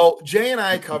 So Jay and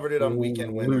I covered it on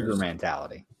Weekend Winners. Loser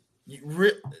mentality.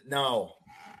 No.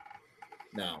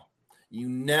 You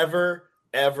never,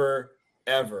 ever,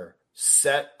 ever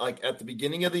set, like at the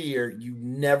beginning of the year, you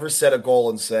never set a goal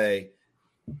and say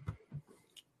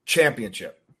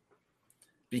championship.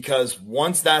 Because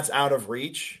once that's out of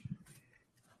reach,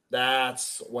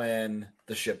 that's when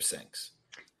the ship sinks.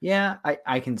 Yeah,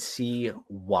 I can see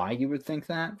why you would think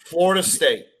that. Florida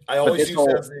State. I always use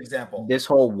that as an example. This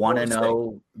whole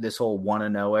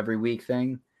 1-0 every week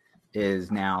thing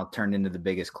is now turned into the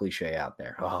biggest cliche out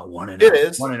there. Oh, 1-0. It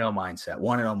is. 1-0 mindset.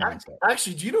 1-0 mindset.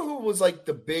 Actually, do you know who was like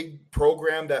the big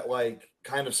program that like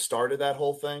kind of started that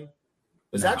whole thing? It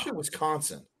was actually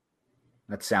Wisconsin.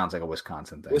 That sounds like a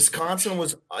Wisconsin thing. Wisconsin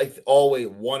was always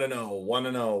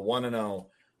 1-0.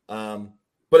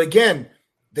 But again,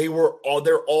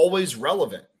 they're always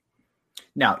relevant.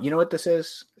 Now, you know what this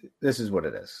is? This is what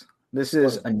it is. This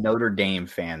is a Notre Dame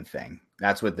fan thing.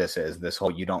 That's what this is. This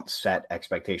whole you don't set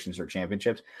expectations for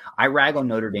championships. I rag on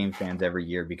Notre Dame fans every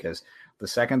year because the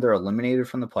second they're eliminated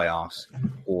from the playoffs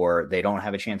or they don't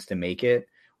have a chance to make it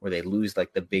or they lose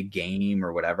like the big game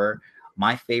or whatever,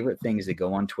 my favorite thing is to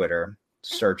go on Twitter,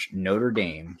 search Notre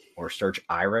Dame or search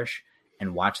Irish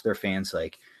and watch their fans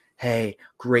like, hey,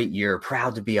 great year,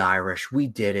 proud to be Irish, we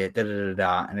did it,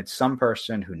 da-da-da-da. And it's some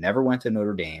person who never went to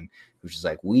Notre Dame who's just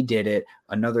like, we did it,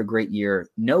 another great year.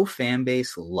 No fan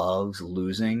base loves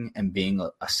losing and being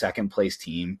a second-place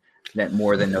team that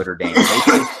more than Notre Dame. They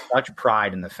take such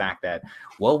pride in the fact that,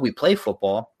 well, we play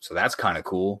football, so that's kind of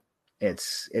cool.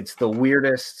 It's the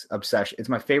weirdest obsession. It's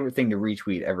my favorite thing to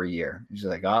retweet every year. It's just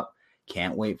like, oh,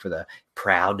 can't wait for the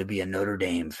proud to be a Notre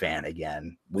Dame fan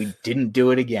again. We didn't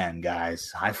do it again, guys.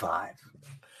 High five.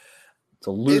 It's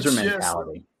a loser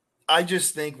mentality. I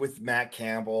just think with Matt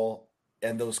Campbell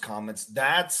and those comments,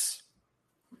 that's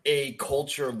a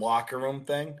culture locker room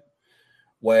thing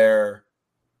where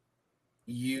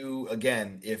you,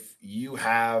 again, if you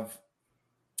have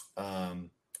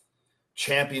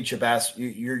championship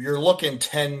you're looking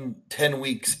 10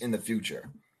 weeks in the future,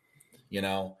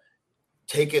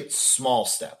 take it small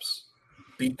steps,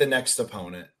 beat the next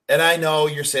opponent. And I know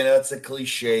you're saying that's a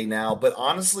cliche now, but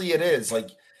honestly it is.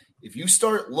 Like if you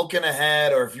start looking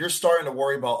ahead or if you're starting to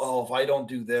worry about, oh, if I don't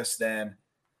do this, then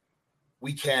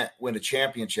we can't win a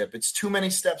championship. It's too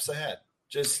many steps ahead.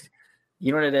 Just,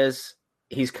 you know what it is?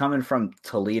 He's coming from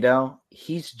Toledo.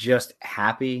 He's just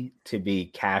happy to be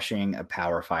cashing a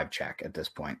Power 5 check at this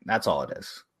point. That's all it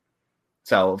is.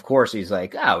 So of course he's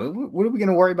like, oh, what are we going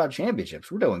to worry about championships?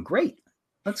 We're doing great.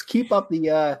 Let's keep up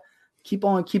keep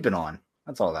on keeping on.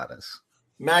 That's all that is.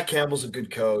 Matt Campbell's a good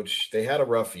coach. They had a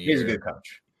rough year. He's a good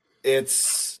coach.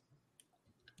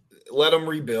 Let him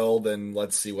rebuild and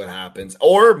let's see what happens.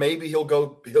 Or maybe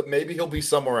he'll be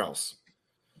somewhere else.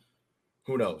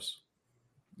 Who knows?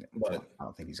 But I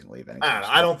don't think he's going to leave anything.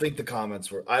 I don't think the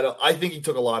comments were. I think he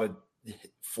took a lot of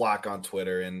flack on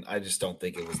Twitter, and I just don't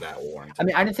think it was that warranted. I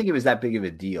mean, I didn't think it was that big of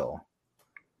a deal.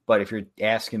 But if you're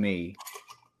asking me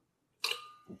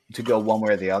to go one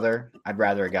way or the other, I'd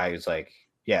rather a guy who's like,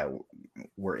 yeah,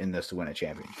 we're in this to win a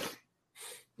championship.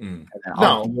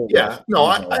 I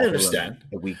understand.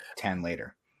 A week 10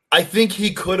 later. I think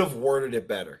he could have worded it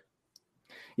better.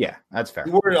 Yeah, that's fair.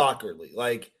 He worded it awkwardly.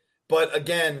 But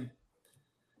again,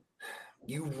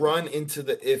 you run into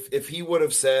if he would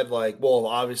have said like, well,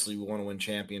 obviously we want to win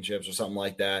championships or something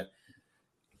like that,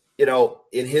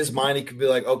 in his mind, he could be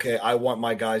like, okay, I want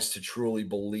my guys to truly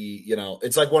believe,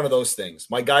 it's like one of those things.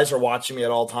 My guys are watching me at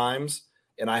all times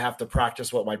and I have to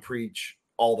practice what I preach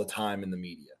all the time in the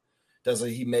media. Does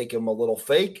he make him a little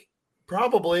fake?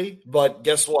 Probably. But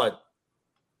guess what?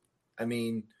 I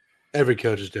mean, every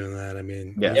coach is doing that. I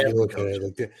mean, yeah, you look at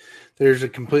it, there's a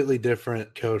completely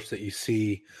different coach that you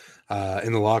see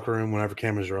in the locker room whenever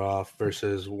cameras are off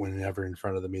versus whenever in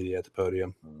front of the media at the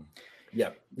podium.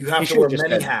 Yeah, you have to wear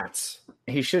many hats.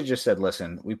 He should have just said,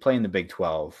 listen, we play in the Big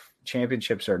 12.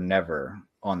 Championships are never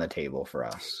on the table for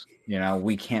us.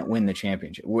 We can't win the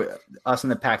championship. Us in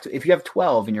the Pac-12. If you have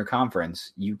 12 in your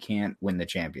conference, you can't win the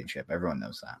championship. Everyone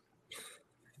knows that.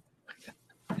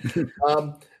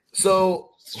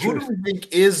 So who do we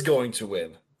think is going to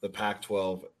win the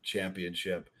Pac-12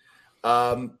 championship.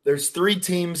 There's 3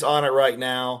 teams on it right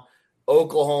now: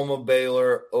 Oklahoma,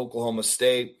 Baylor, Oklahoma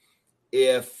State.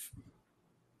 If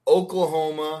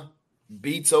Oklahoma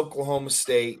beats Oklahoma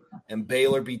State and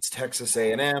Baylor beats Texas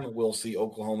A&M, we'll see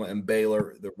Oklahoma and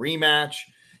Baylor the rematch.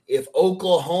 If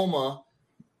Oklahoma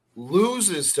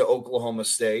loses to Oklahoma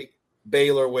State,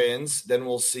 Baylor wins, then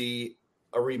we'll see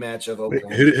a rematch of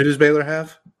Oklahoma. Who does Baylor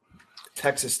have?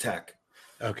 Texas Tech.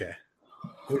 Okay.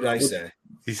 Who did I say?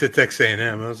 He said Texas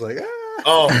A&M. I was like,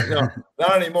 Oh, no,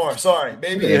 not anymore. Sorry.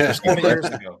 Maybe 20 years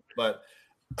ago. But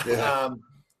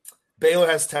Baylor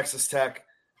has Texas Tech.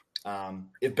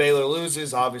 If Baylor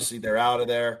loses, obviously they're out of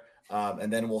there.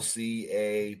 And then we'll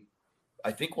see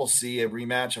I think we'll see a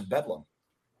rematch of Bedlam.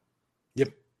 Yep.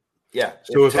 Yeah.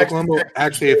 So if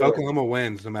Oklahoma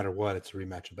wins, no matter what, it's a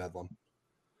rematch of Bedlam.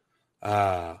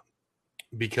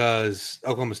 Because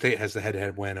Oklahoma State has the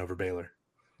head-to-head win over Baylor.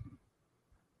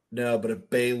 No, but if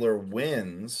Baylor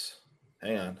wins,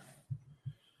 hang on.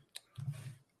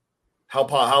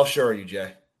 How sure are you,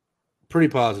 Jay? Pretty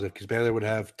positive, because Baylor would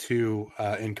have 2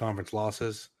 in-conference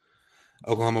losses.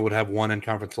 Oklahoma would have 1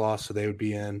 in-conference loss, so they would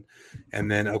be in. And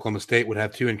then Oklahoma State would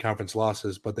have 2 in-conference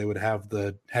losses, but they would have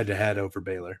the head-to-head over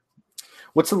Baylor.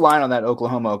 What's the line on that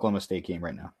Oklahoma State game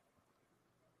right now?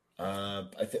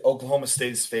 I think Oklahoma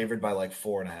State is favored by like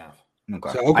 4.5.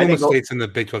 Okay. So Oklahoma State's in the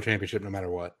Big 12 championship no matter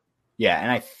what. Yeah,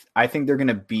 and I think they're going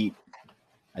to beat.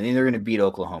 I think they're going to beat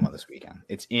Oklahoma this weekend.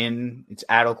 It's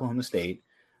at Oklahoma State.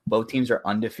 Both teams are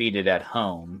undefeated at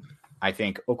home. I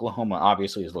think Oklahoma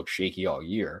obviously has looked shaky all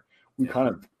year.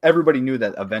 Everybody knew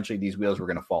that eventually these wheels were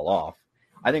going to fall off.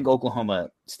 I think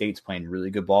Oklahoma State's playing really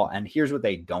good ball. And here's what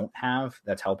they don't have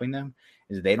that's helping them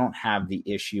is they don't have the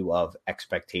issue of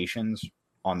expectations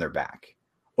on their back.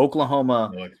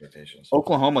 Oklahoma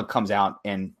comes out,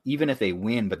 and even if they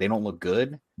win, but they don't look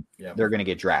good, they're going to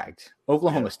get dragged.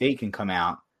 Oklahoma State can come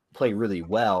out, play really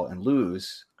well, and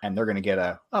lose, and they're going to get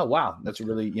oh, wow, that's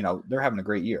really, they're having a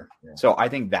great year. Yeah. So I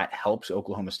think that helps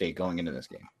Oklahoma State going into this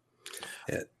game.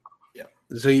 Yeah.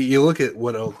 So you look at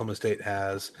what Oklahoma State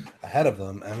has ahead of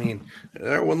them. I mean,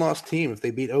 they're a one-loss team. If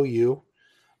they beat OU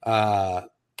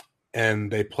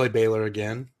and they play Baylor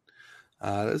again,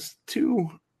 that's 2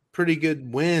 pretty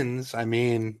good wins. I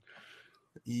mean,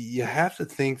 you have to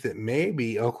think that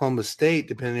maybe Oklahoma State,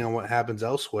 depending on what happens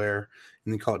elsewhere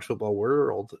in the college football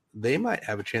world, they might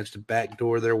have a chance to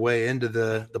backdoor their way into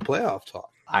the playoff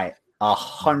talk. I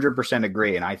 100%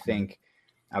 agree. And I think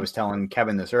I was telling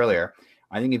Kevin this earlier.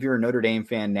 I think if you're a Notre Dame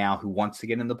fan now who wants to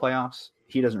get in the playoffs,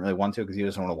 he doesn't really want to because he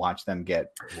doesn't want to watch them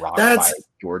get rocked by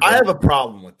Georgia. I have a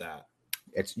problem with that.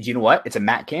 You know what? It's a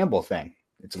Matt Campbell thing.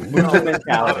 It's a loser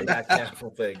mentality. That Campbell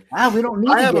thing. We don't need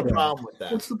I have a problem with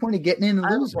that. What's the point of getting in and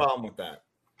losing? I have a problem with that.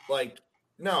 Like,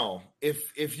 no.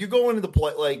 If you go into the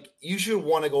play, like, you should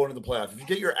want to go into the playoff. If you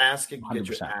get your ass kicked, you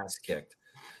get your ass kicked.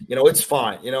 It's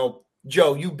fine.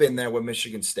 Joe, you've been there with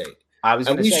Michigan State. I was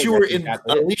going to say at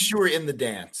least you were in the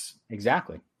dance.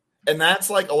 Exactly. And that's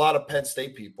like a lot of Penn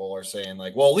State people are saying,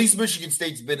 like, well, at least Michigan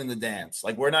State's been in the dance.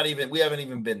 Like, we haven't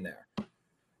even been there.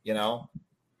 Yeah,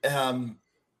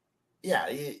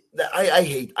 I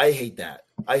hate that.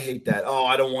 I hate that. Oh,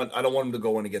 I don't want them to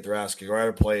go in and get their ass kicked or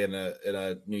I play in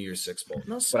a New Year's Six Bowl.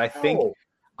 No, but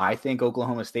I think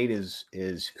Oklahoma State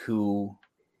is who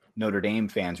Notre Dame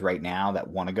fans right now that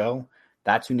want to go.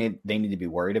 That's who they need to be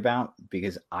worried about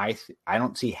because I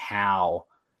don't see how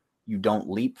you don't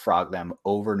leapfrog them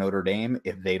over Notre Dame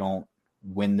if they don't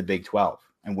win the Big 12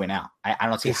 and win out. I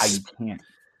don't see how you can't.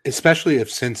 Especially if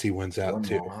Cincy wins out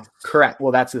too. Correct.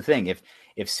 Well, that's the thing. If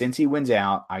Cincy wins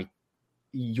out,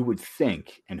 you would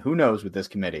think, and who knows with this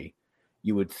committee,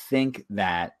 you would think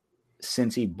that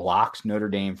Cincy blocks Notre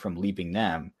Dame from leaping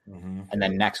them, and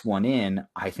then next one in,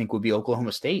 I think would be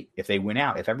Oklahoma State if they win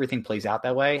out. If everything plays out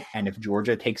that way, and if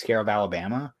Georgia takes care of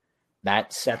Alabama,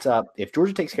 that sets up. If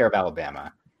Georgia takes care of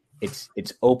Alabama, it's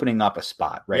opening up a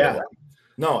spot right away.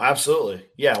 No, absolutely.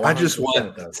 Yeah, I just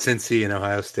want Cincy and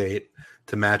Ohio State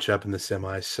to match up in the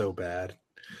semis so bad,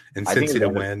 and Cincy to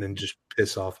win and just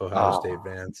piss off Ohio State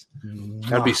fans.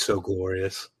 That'd be so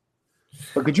glorious.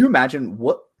 But could you imagine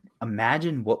what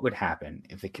would happen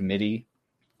if the committee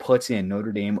puts in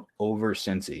Notre Dame over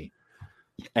Cincy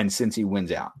and Cincy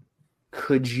wins out?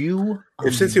 Could you?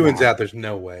 If Cincy wins out, there's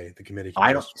no way the committee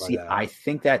can I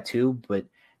think that too, but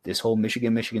this whole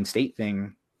Michigan State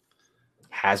thing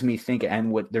has me thinking,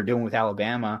 and what they're doing with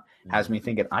Alabama has me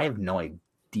thinking, I have no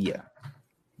idea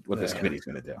what this committee is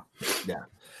going to do. Yeah.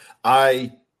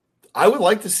 I would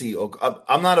like to see.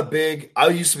 I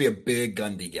used to be a big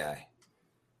Gundy guy.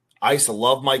 I used to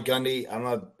love Mike Gundy. I'm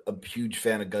not a huge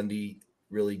fan of Gundy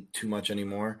really too much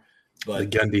anymore. the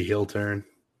Gundy heel turn.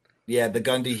 Yeah, the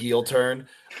Gundy heel turn.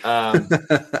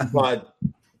 But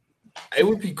it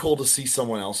would be cool to see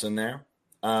someone else in there.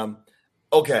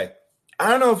 Okay. I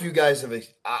don't know if you guys have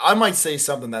I might say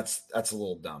something that's a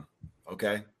little dumb.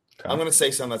 Okay. I'm going to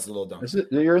say something that's a little dumb.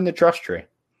 You're in the trust tree.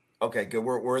 Okay, good.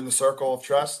 We're in the circle of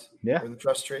trust. Yeah. We're in the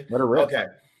trust tree. Let it rip. Okay.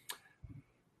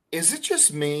 Is it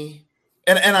just me?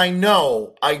 And I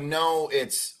know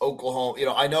it's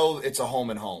Oklahoma. I know it's a home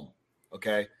and home.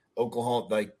 Okay. Oklahoma,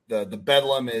 like the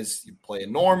Bedlam is you play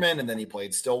in Norman and then he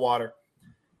played Stillwater.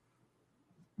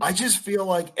 I just feel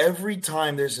like every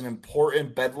time there's an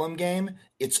important Bedlam game,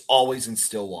 it's always in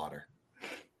Stillwater.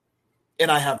 And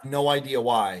I have no idea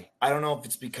why. I don't know if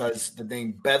it's because the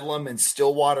name Bedlam and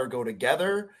Stillwater go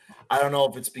together. I don't know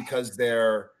if it's because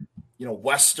they're,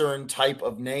 Western type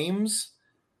of names.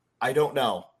 I don't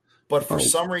know. But for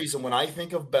some reason, when I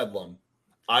think of Bedlam,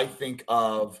 I think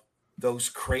of those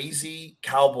crazy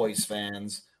Cowboys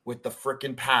fans with the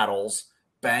frickin' paddles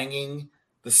banging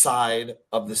the side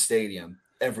of the stadium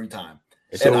every time.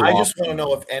 And I just want to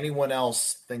know if anyone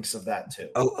else thinks of that too.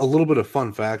 A little bit of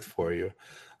fun fact for you.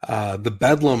 The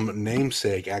Bedlam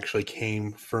namesake actually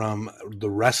came from the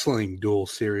wrestling duel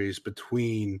series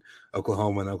between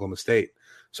Oklahoma and Oklahoma State.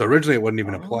 So originally it wasn't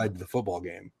even applied to the football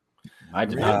game.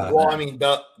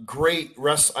 The great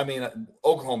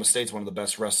Oklahoma State's one of the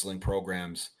best wrestling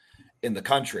programs in the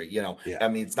country.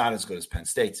 It's not as good as Penn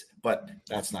State's, but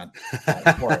that's not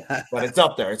important. But it's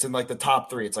up there. It's in like the top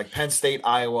 3. It's like Penn State,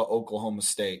 Iowa, Oklahoma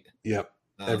State. Yep.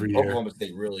 Every year. Oklahoma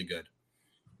State really good.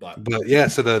 But yeah,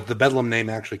 so the Bedlam name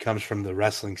actually comes from the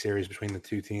wrestling series between the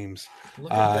two teams.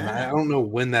 I don't know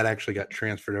when that actually got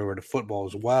transferred over to football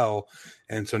as well.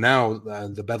 And so now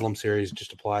the Bedlam series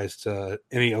just applies to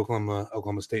any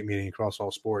Oklahoma State meeting across all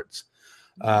sports.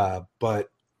 But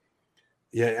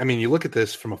yeah, you look at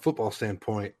this from a football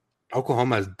standpoint,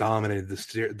 Oklahoma has dominated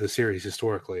the series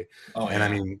historically.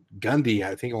 And Gundy,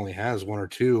 I think, only has 1 or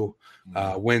 2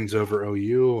 wins over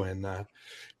OU. And,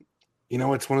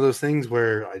 it's one of those things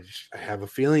where I have a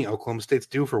feeling Oklahoma State's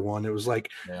due for one. It was like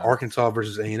Arkansas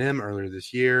versus A&M earlier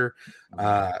this year.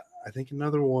 I think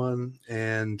another one,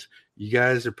 and you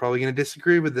guys are probably going to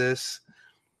disagree with this,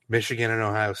 Michigan and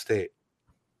Ohio State.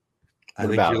 I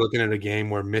think you're looking at a game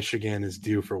where Michigan is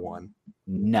due for one.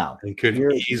 No. And could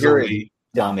you're easily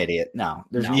 – dumb idiot. No.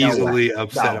 There's easily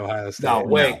upset Ohio State. No,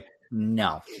 wait.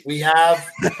 No. We have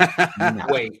 –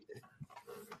 wait.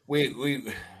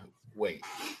 Wait.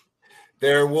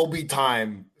 There will be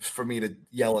time for me to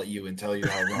yell at you and tell you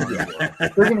how wrong you are.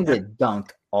 We're going to get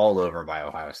dunked all over by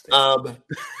Ohio State.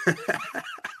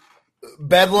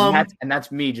 Bedlam. And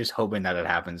that's me just hoping that it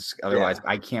happens. Otherwise,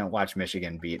 I can't watch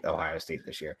Michigan beat Ohio State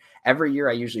this year. Every year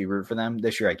I usually root for them.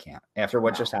 This year I can't. After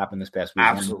what just happened this past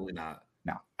weekend. Absolutely not.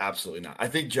 No. Absolutely not. I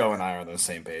think Joe and I are on the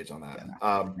same page on that. Yeah, no.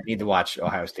 I need to watch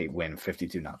Ohio State win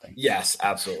 52-0. Yes,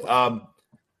 absolutely.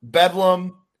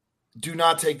 Bedlam, do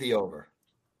not take the over.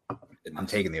 I'm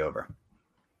taking the over.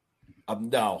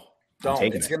 No, don't.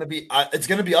 It's gonna be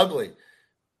ugly.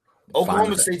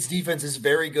 Oklahoma State's defense is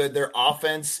very good. Their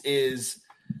offense is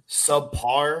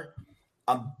subpar.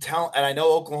 And I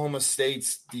know Oklahoma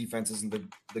State's defense isn't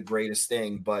the greatest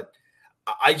thing, but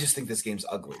I just think this game's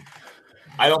ugly.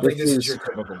 I don't think this is your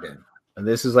typical game.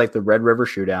 This is like the Red River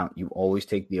Shootout. You always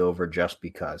take the over just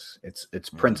because it's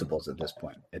principles at this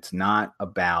point. It's not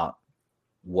about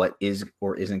what is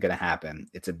or isn't going to happen.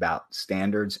 It's about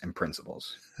standards and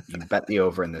principles. You bet the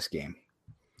over in this game.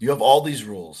 You have all these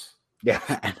rules. Yeah,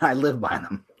 and I live by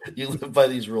them. You live by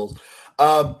these rules.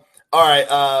 All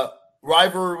right.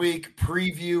 Rivalry week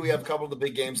preview. We have a couple of the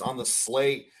big games on the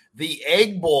slate. The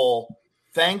Egg Bowl,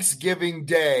 Thanksgiving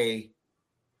Day.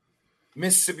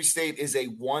 Mississippi State is a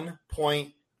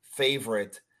 1-point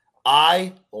favorite.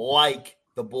 I like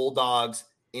the Bulldogs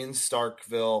in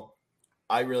Starkville.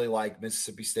 I really like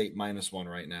Mississippi State -1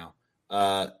 right now.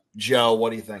 Joe,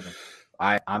 what are you thinking?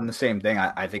 I'm the same thing.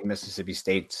 I think Mississippi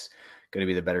State's going to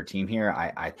be the better team here.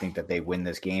 I think that they win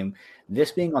this game.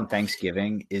 This being on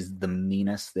Thanksgiving is the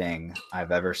meanest thing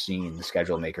I've ever seen the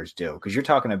schedule makers do, because you're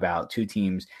talking about two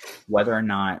teams, whether or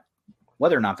not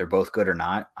they're both good or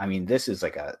not. This is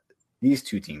like these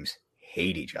two teams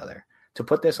hate each other. To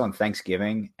put this on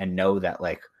Thanksgiving and know that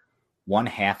like one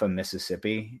half of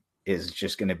Mississippi is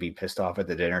just going to be pissed off at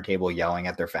the dinner table yelling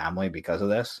at their family because of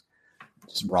this.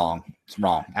 It's wrong. It's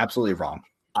wrong. Absolutely wrong.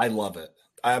 I love it.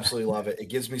 I absolutely love it. It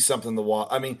gives me something to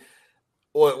watch.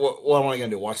 What am I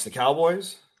going to do? Watch the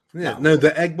Cowboys? Yeah. No,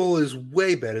 the Egg Bowl is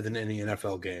way better than any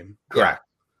NFL game. Correct.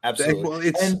 Yeah,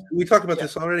 absolutely. We talked about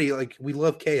this already. Like, we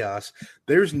love chaos.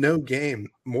 There's no game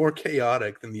more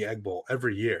chaotic than the Egg Bowl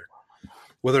every year.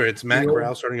 Whether it's Matt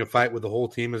Corral starting a fight with the whole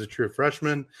team as a true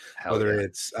freshman, whether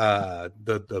it's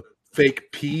the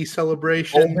fake pee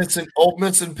celebration. Old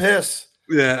Mitts and piss.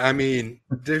 Yeah, I mean,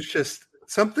 there's just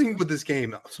something with this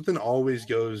game. Something always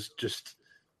goes just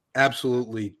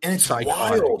absolutely and it's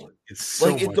psychotic. Wild. It's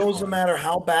so like it doesn't matter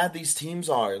how bad these teams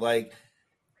are. Like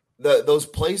those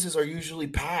places are usually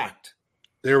packed.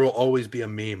 There will always be a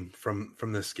meme from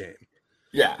this game.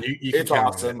 Yeah, it's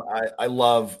awesome.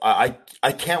 I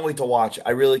can't wait to watch it.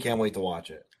 I really can't wait to watch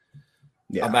it.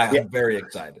 Yeah, I'm very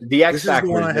excited. The X factor is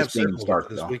the one I have being Stark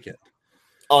this weekend.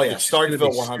 Oh yeah,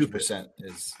 Starkville 100%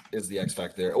 is the X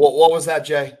factor. What was that,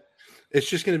 Jay? It's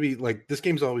just going to be like this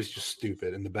game's always just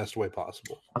stupid in the best way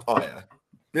possible. Oh yeah,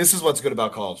 this is what's good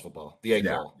about college football. The Egg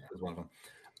Bowl is one of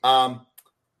them.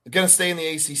 Going to stay in the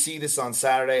ACC. This is on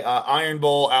Saturday. Iron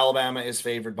Bowl. Alabama is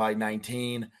favored by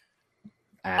 19.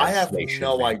 I have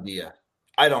no idea.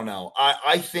 I don't know.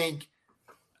 I think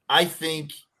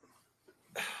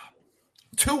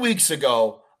 2 weeks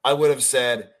ago I would have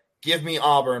said, give me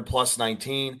Auburn plus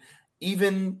 19.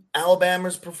 Even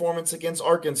Alabama's performance against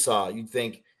Arkansas, you'd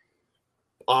think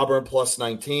Auburn plus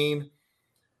 19.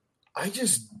 I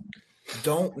just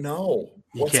don't know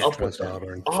what's up with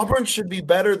Auburn. Auburn should be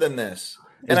better than this.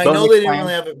 And I know they didn't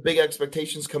really have big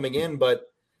expectations coming in, but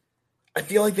I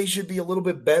feel like they should be a little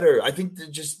bit better. I think they're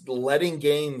just letting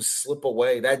games slip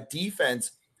away. That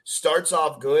defense starts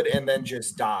off good and then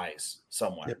just dies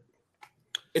somewhere. Yep.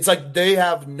 It's like they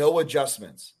have no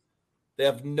adjustments. They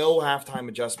have no halftime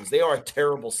adjustments. They are a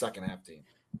terrible second half team.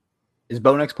 Is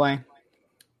Bo Nix playing?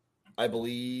 I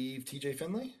believe TJ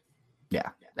Finley. Yeah,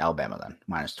 Alabama then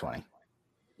 -20.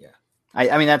 Yeah,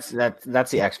 I mean that's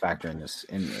the X factor in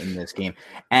this game,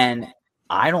 and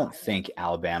I don't think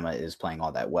Alabama is playing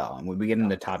all that well. And when we get into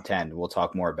the top 10, we'll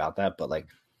talk more about that. But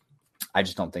I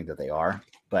just don't think that they are.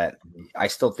 But I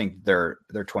still think they're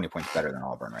 20 points better than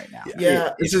Auburn right now.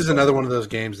 Yeah, this is another one of those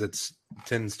games that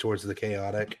tends towards the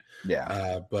chaotic.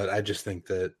 Yeah, but I just think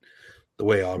that the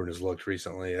way Auburn has looked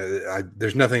recently,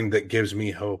 there's nothing that gives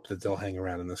me hope that they'll hang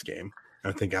around in this game.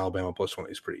 I think Alabama plus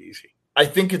 20 is pretty easy. I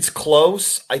think it's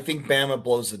close. I think Bama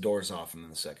blows the doors off in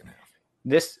the second half.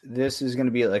 This is going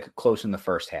to be close in the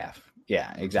first half.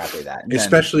 Yeah, exactly that. And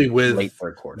especially with late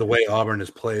third quarter. The way Auburn has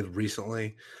played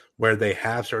recently, where they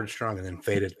have started strong and then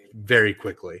faded very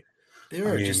quickly. They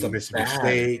were just Mississippi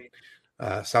State,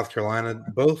 South Carolina,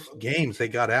 both games they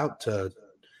got out to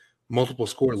multiple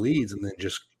score leads and then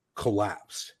just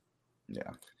collapsed. Yeah,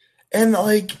 and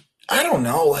I don't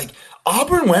know,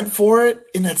 Auburn went for it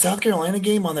in that South Carolina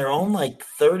game on their own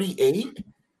 38.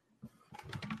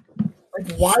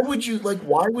 Why would you?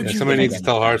 Somebody needs to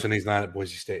tell Harsin he's not at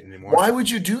Boise State anymore. Why would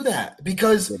you do that?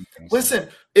 Because listen,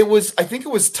 I think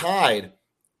it was tied,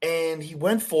 and he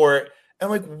went for it.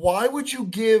 And why would you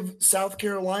give South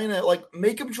Carolina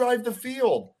make him drive the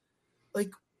field?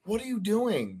 What are you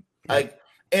doing?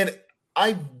 And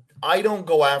I don't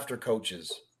go after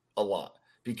coaches a lot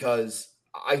because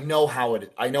I know how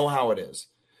it is.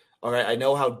 All right, I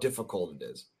know how difficult it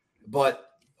is, but.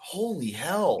 Holy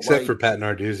hell. Except for Pat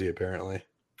Narduzzi, apparently.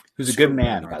 Who's a good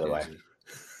man, by the way.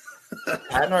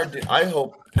 Pat Narduzzi. I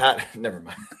hope Pat – never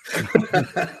mind.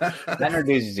 Pat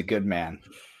Narduzzi's a good man.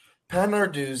 Pat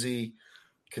Narduzzi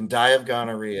can die of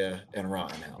gonorrhea and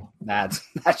rot in hell. That's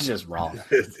just wrong.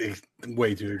 It's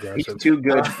way too aggressive. He's too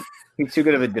good. He's too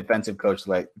good of a defensive coach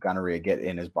to let gonorrhea get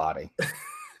in his body.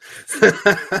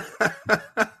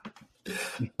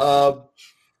 All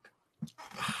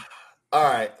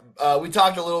right. We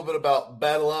talked a little bit about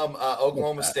Bedlam.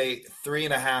 Oklahoma State,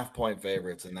 3.5 point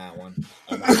favorites in that one.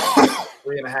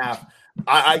 3.5.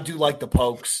 I do like the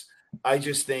Pokes. I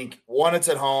just think, one, it's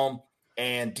at home,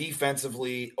 and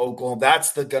defensively, Oklahoma,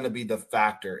 that's going to be the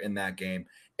factor in that game.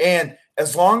 And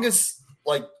as long as,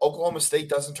 Oklahoma State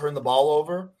doesn't turn the ball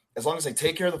over, as long as they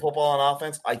take care of the football on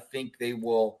offense, I think they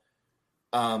will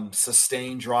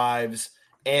sustain drives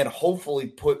and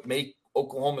hopefully make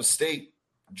Oklahoma State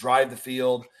drive the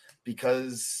field,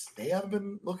 because they haven't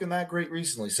been looking that great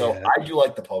recently. So yeah. I do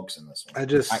like the Pokes in this one.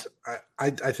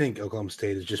 I think Oklahoma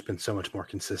State has just been so much more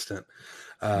consistent.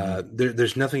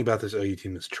 There's nothing about this OU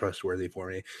team that's trustworthy for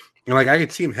me. And I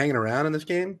could see them hanging around in this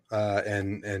game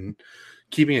and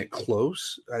keeping it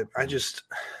close.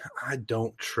 I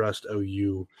don't trust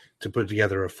OU to put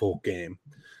together a full game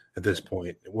at this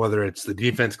point, whether it's the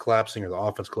defense collapsing or the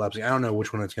offense collapsing. I don't know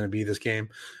which one it's going to be this game,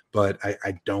 but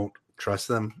I don't trust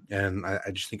them, and I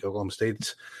just think Oklahoma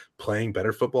State's playing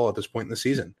better football at this point in the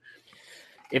season.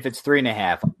 If it's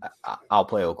 3.5, I'll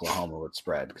play Oklahoma with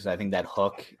spread, because I think that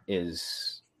hook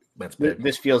is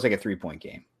this feels like a 3-point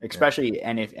game, especially. Yeah.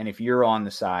 And if you're on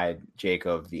the side, Jake,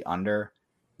 of the under,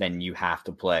 then you have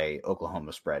to play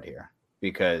Oklahoma spread here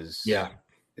because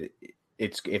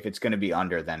if it's going to be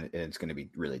under, then it's going to be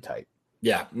really tight.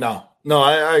 Yeah, no,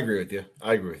 I agree with you.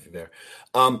 I agree with you there.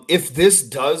 If this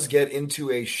does get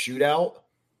into a shootout,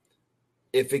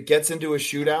 I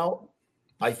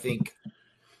think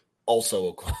also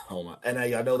Oklahoma. And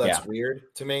I know that's weird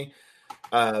to me.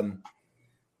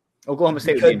 Oklahoma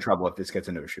State would be in trouble if this gets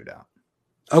into a shootout.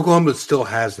 Oklahoma still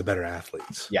has the better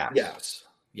athletes. Yeah. Yes.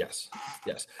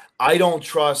 I don't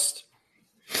trust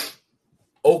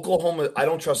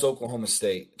Oklahoma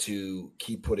State to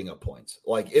keep putting up points.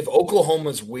 Like if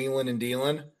Oklahoma's wheeling and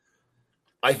dealing,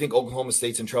 I think Oklahoma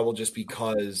State's in trouble just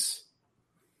because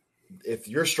if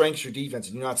your strength's your defense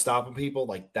and you're not stopping people,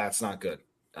 like that's not good.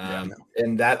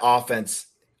 And that offense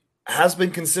has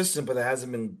been consistent, but it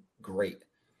hasn't been great.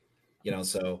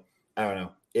 So I don't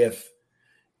know. If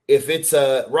it's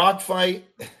a rock fight,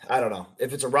 I don't know.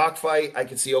 If it's a rock fight, I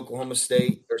could see Oklahoma.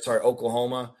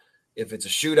 If it's a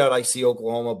shootout, I see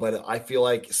Oklahoma, but I feel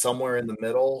like somewhere in the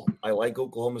middle, I like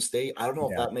Oklahoma State. I don't know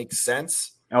if that makes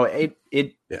sense. Oh, it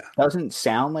doesn't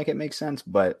sound like it makes sense,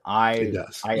 but it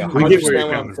does. I understand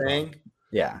what I'm saying.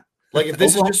 Yeah. Like if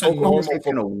this is just a normal State's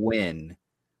going to win,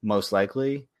 most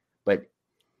likely, but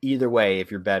either way,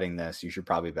 if you're betting this, you should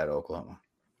probably bet Oklahoma.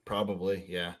 Probably,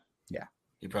 yeah. Yeah.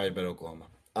 You probably bet Oklahoma.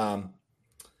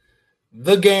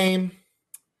 The game.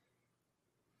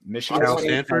 Michigan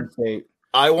Stanford State.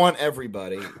 I want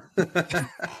everybody.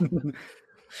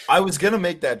 I was going to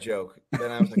make that joke.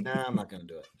 Then I was like, nah, I'm not going to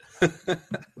do it.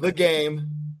 The game,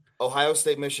 Ohio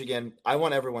State, Michigan. I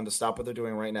want everyone to stop what they're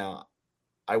doing right now.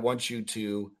 I want you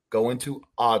to go into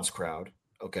Odds Crowd,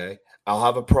 okay? I'll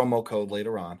have a promo code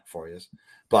later on for you.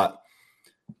 But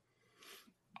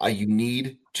you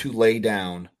need to lay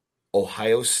down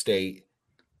Ohio State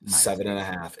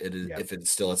 7.5. It is if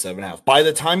it's still at 7.5. By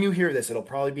the time you hear this, it'll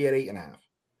probably be at 8.5.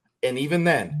 And even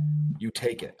then, you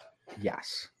take it.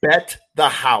 Yes. Bet the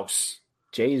house.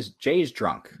 Jay's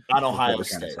drunk on Ohio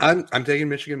State. I'm taking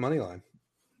Michigan money line.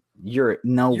 You're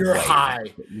high.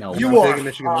 No, you are taking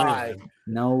Michigan high.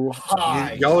 No,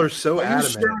 high. Y'all are so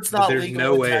adamant. Sure it's not there's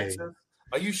no way. Texas?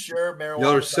 Are you sure marijuana?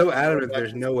 Y'all are so adamant.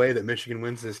 There's no way that Michigan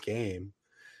wins this game,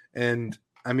 and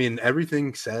I mean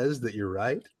everything says that you're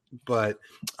right. But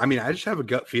I mean, I just have a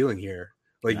gut feeling here.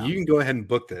 Like you can go ahead and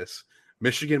book this.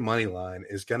 Michigan money line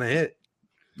is gonna hit.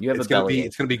 You have it's a belly.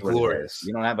 It's gonna be glorious.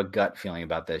 You don't have a gut feeling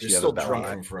about this. You're you still have a drunk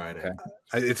belly. on Friday.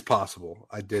 Okay. It's possible.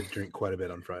 I did drink quite a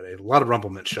bit on Friday. A lot of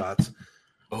Rumpelman shots.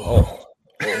 Oh,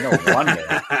 no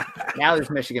wonder. Now this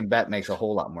Michigan bet makes a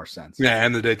whole lot more sense. Yeah,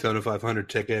 and the Daytona 500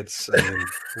 tickets. I mean,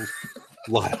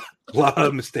 a lot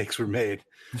of mistakes were made.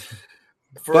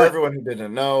 For everyone who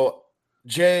didn't know,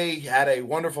 Jay had a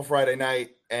wonderful Friday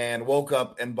night and woke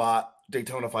up and bought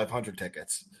Daytona 500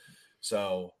 tickets.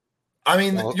 So, I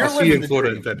mean, you're I'll living see you in the Florida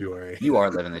dream. in February. You are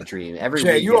living the dream.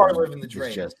 Jay, you are living the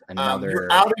dream. Just another.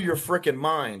 You're out of your freaking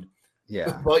mind.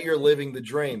 Yeah, but you're living the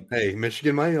dream. Hey,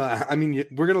 Michigan money. I mean,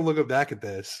 we're gonna look back at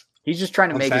this. He's just trying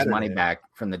to make Saturday. his money back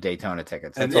from the Daytona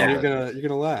tickets. And then you're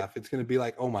gonna laugh. It's gonna be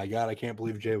like, oh my god, I can't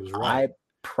believe Jay was right. I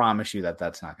promise you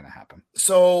that's not gonna happen.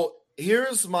 So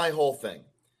here's my whole thing.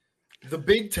 The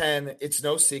Big Ten, it's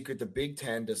no secret, the Big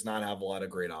Ten does not have a lot of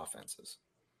great offenses.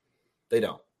 They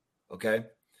don't. Okay.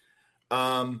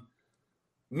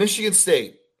 Michigan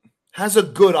State has a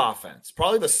good offense,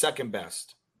 probably the second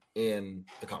best in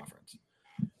the conference.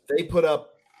 They put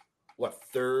up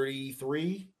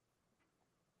 33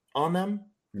 on them?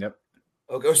 Yep.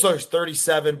 Okay, so there's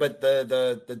 37, but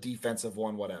the defensive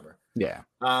one, whatever. Yeah.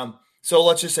 So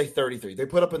let's just say 33. They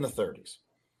put up in the 30s.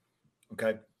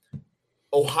 Okay.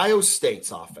 Ohio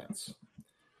State's offense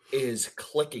is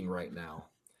clicking right now.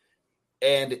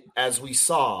 And as we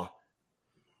saw,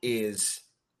 is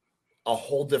a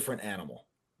whole different animal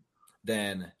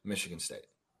than Michigan State.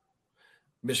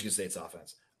 Michigan State's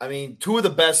offense. I mean, two of the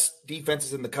best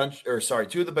defenses in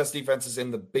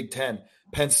the Big Ten,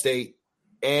 Penn State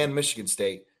and Michigan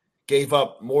State, gave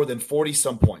up more than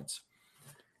 40-some points.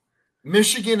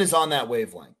 Michigan is on that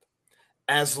wavelength.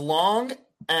 As long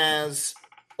as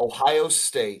Ohio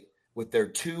State, with their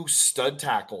two stud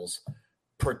tackles,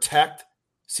 protect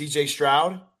C.J.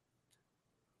 Stroud,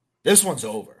 this one's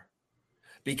over.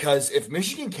 Because if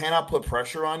Michigan cannot put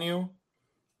pressure on you,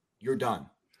 you're done.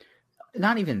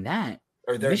 Not even that.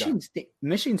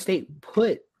 Michigan State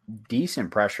put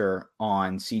decent pressure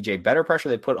on CJ, better pressure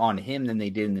they put on him than they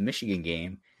did in the Michigan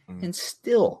game, and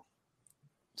still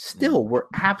we're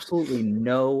absolutely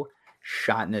no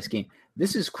shot in this game.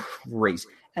 This is crazy.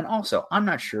 And also, I'm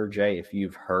not sure, Jay, if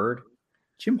you've heard,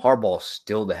 Jim Harbaugh is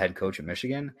still the head coach of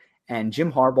Michigan, and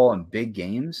Jim Harbaugh in big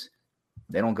games,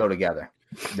 they don't go together.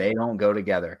 They don't go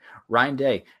together. Ryan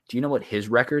Day, do you know what his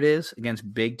record is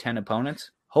against Big Ten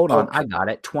opponents? Hold on, I got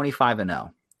it.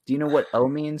 25-0. Do you know what O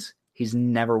means? He's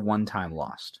never one time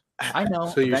lost. I know.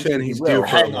 So you're saying he's due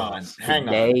for a loss. Hang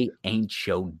on. Today ain't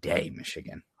your day,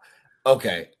 Michigan.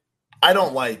 Okay. I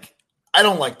don't like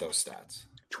those stats.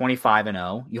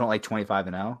 25-0. You don't like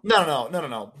 25-0?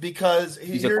 No. Because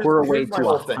he's a quarter away to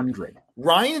 100.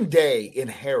 Ryan Day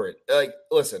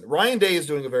Ryan Day is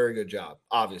doing a very good job,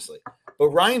 obviously. But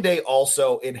Ryan Day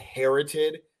also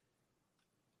inherited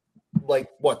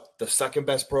the second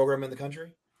best program in the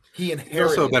country? He's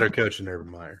also a better coach than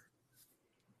Urban Meyer.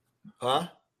 Huh?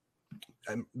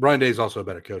 And Ryan Day is also a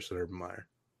better coach than Urban Meyer.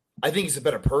 I think he's a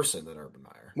better person than Urban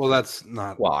Meyer. Well, that's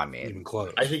not even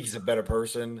close. I think he's a better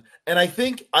person. And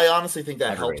I honestly think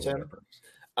that helps him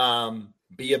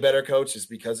be a better coach just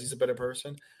because he's a better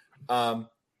person.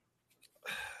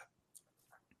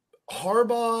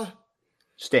 Harbaugh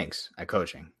stinks at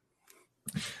coaching.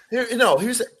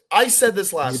 I said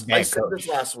this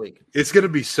last week. It's going to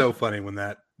be so funny when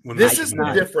this is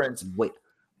the difference. Wait.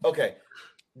 Okay.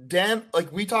 Dan,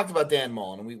 we talked about Dan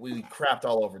Mullen, and we crapped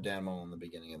all over Dan Mullen in the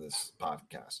beginning of this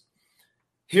podcast.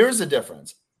 Here's the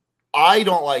difference. I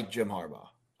don't like Jim Harbaugh.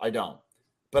 I don't.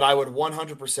 But I would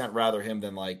 100% rather him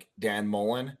than Dan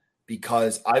Mullen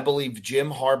because I believe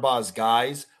Jim Harbaugh's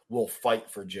guys will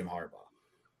fight for Jim Harbaugh.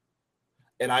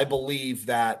 And I believe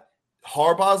that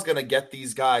Harbaugh's going to get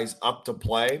these guys up to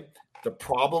play. The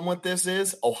problem with this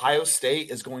is Ohio State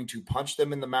is going to punch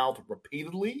them in the mouth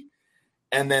repeatedly.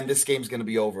 And then this game's going to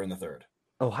be over in the third.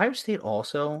 Ohio State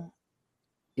also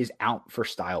is out for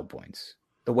style points.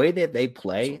 The way that they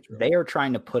play, they are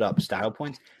trying to put up style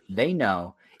points. They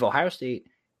know if Ohio State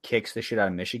kicks the shit out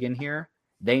of Michigan here,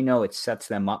 they know it sets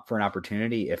them up for an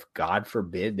opportunity. If, God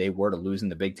forbid, they were to lose in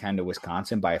the Big Ten to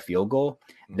Wisconsin by a field goal,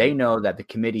 they know that the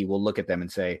committee will look at them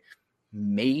and say,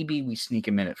 maybe we sneak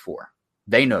them in at 4.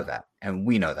 They know that, and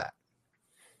we know that.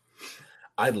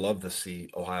 I'd love to see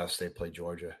Ohio State play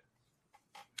Georgia.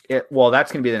 Well,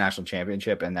 that's going to be the national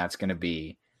championship, and that's going to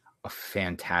be a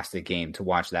fantastic game to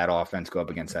watch that offense go up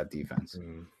against that defense.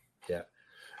 Yeah.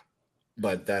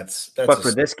 But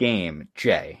for this game,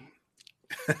 Jay.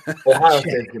 Ohio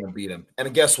State's going to beat him.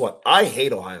 And guess what? I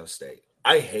hate Ohio State.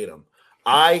 I hate them.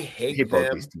 I hate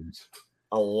them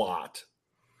a lot.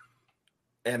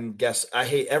 And I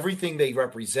hate everything they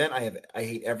represent. I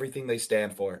hate everything they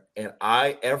stand for. And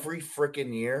every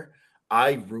freaking year,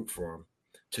 I root for them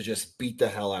to just beat the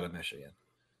hell out of Michigan.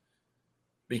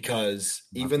 Because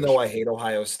even though I hate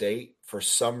Ohio State, for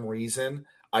some reason,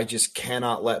 I just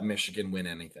cannot let Michigan win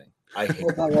anything. I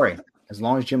hate Don't worry. As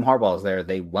long as Jim Harbaugh is there,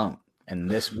 they won't. And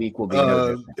this week will be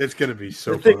no different. It's going to be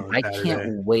so fun. I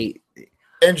can't wait.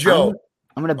 And Joe,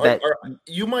 I'm going to bet.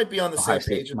 You might be on the same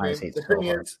page with me.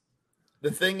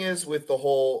 The thing is with the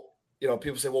whole,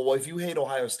 people say, well, if you hate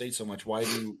Ohio State so much, why do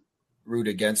you root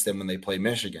against them when they play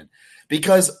Michigan?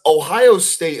 Because Ohio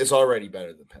State is already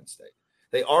better than Penn State.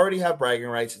 They already have bragging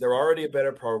rights. They're already a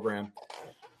better program.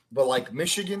 But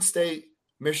Michigan State,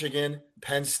 Michigan,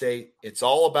 Penn State, it's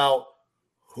all about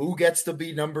who gets to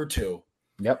be number 2.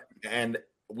 Yep. And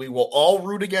we will all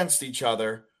root against each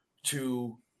other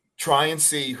to try and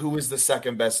see who is the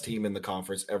second best team in the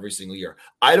conference every single year.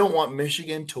 I don't want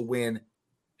Michigan to win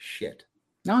shit.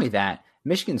 Not only that,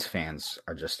 Michigan's fans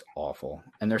are just awful,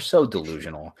 and they're so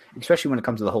delusional, especially when it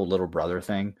comes to the whole little brother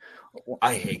thing.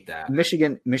 I hate that.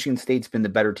 Michigan State's been the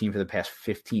better team for the past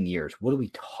 15 years. What are we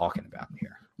talking about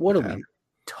here? What are we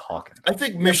talking about? I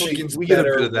think Michigan's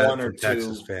better one or two.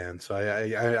 Texas fans, so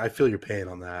I feel your pain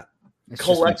on that.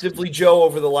 Collectively, Joe,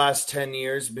 over the last 10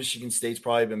 years, Michigan State's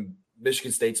been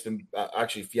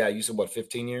actually, you said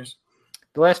 15 years?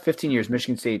 The last 15 years,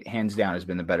 Michigan State, hands down, has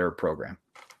been the better program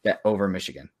over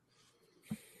Michigan.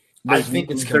 I think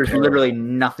it's there's literally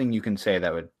nothing you can say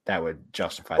that would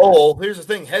justify that. Oh, here's the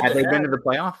thing. Have they been to the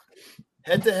playoff?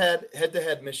 Head to head,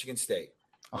 Michigan State.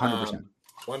 100%.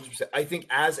 100%. I think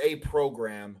as a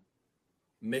program,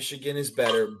 Michigan is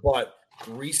better, but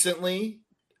recently,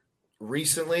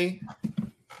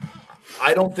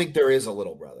 I don't think there is a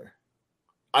little brother.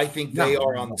 I think they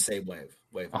are on the same wave.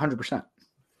 100%.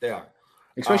 They are.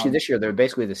 Especially this year, they're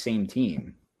basically the same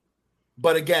team.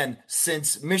 But again,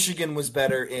 since Michigan was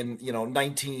better in the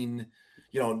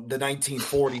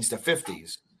 1940s to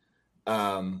 50s,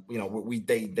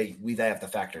 we have to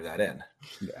factor that in.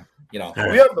 Yeah. We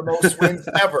have the most wins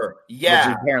ever.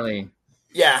 Yeah. Apparently.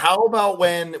 Yeah. How about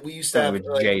when we used to have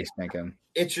Jay's thinking?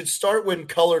 It should start when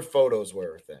colored photos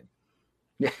were a thing.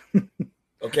 Yeah.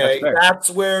 Okay, that's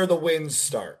where the wins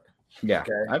start. Yeah.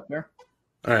 Okay. That's fair.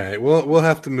 All right. We'll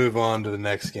have to move on to the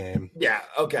next game. Yeah.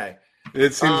 Okay.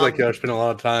 It seems like I spent a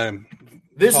lot of time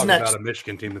This Talk next about a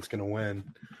Michigan team that's going to win.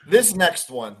 This next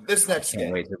Can't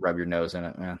game wait to rub your nose in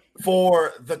it, man.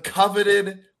 for the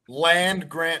coveted Land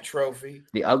Grant Trophy,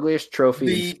 The ugliest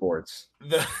trophy in sports.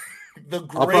 the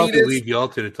I'll probably greatest, leave y'all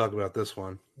two to talk about this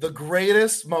one. the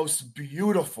greatest, most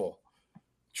beautiful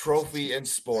trophy in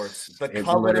sports. The It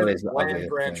literally coveted is the Land ugliest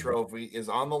Grant thing. Trophy is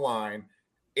on the line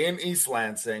in East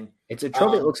Lansing. It's a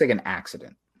trophy that looks like an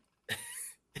accident.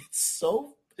 It's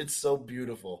so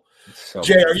beautiful. It's so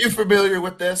Jay, are you familiar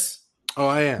with this? Oh,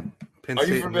 I am. Penn Are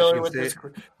State you and familiar with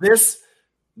Michigan this? State.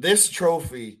 This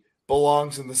trophy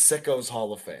belongs in the Sickos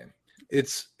Hall of Fame.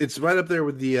 It's right up there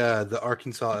with the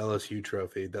Arkansas LSU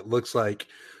trophy. That looks like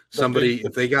somebody,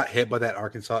 if they got hit by that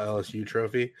Arkansas LSU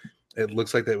trophy, it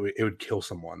looks like it would kill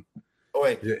someone. Oh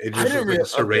wait, it just looks like a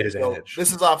serrated edge.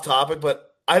 This is off topic,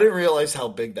 but I didn't realize how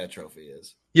big that trophy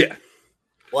is. Yeah,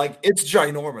 like it's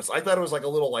ginormous. I thought it was like a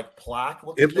little like plaque.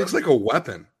 It looks like a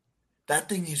weapon. That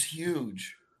thing is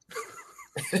huge.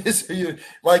 It is huge.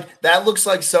 Like that looks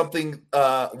like something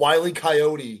Wile E.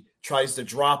 Coyote tries to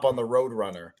drop on the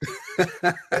Roadrunner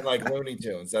in like Looney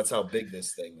Tunes. That's how big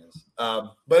this thing is.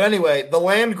 But anyway, the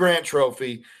Land Grant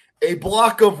Trophy, a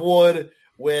block of wood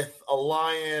with a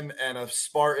lion and a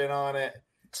Spartan on it.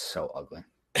 It's so ugly.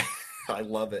 I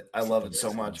love it. I love it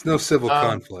so much. It's no civil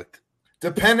conflict.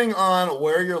 Depending on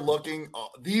where you're looking,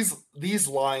 these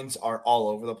lines are all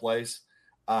over the place.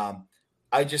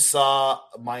 I just saw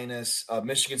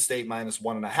Michigan State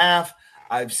 -1.5.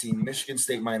 I've seen Michigan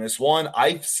State -1.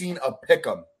 I've seen a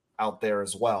pick'em out there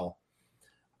as well.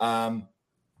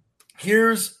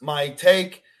 Here's my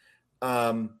take.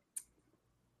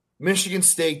 Michigan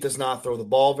State does not throw the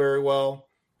ball very well.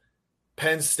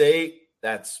 Penn State,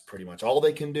 that's pretty much all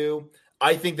they can do.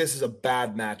 I think this is a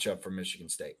bad matchup for Michigan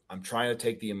State. I'm trying to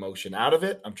take the emotion out of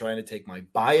it. I'm trying to take my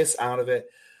bias out of it.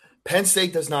 Penn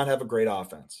State does not have a great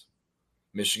offense.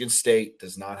 Michigan State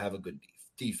does not have a good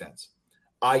defense.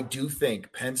 I do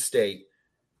think Penn State,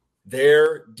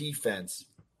 their defense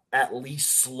at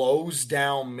least slows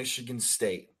down Michigan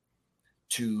State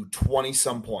to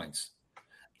 20-some points.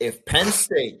 If Penn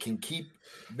State can keep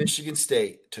Michigan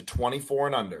State to 24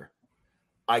 and under,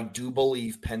 I do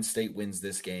believe Penn State wins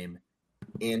this game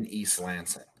in East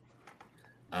Lansing.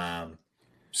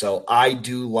 So I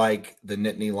do like the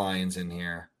Nittany Lions in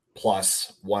here,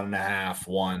 plus 1.5,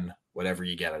 1, whatever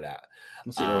you get it at.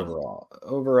 Let's see overall.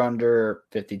 Over under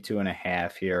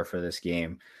 52.5 here for this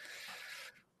game.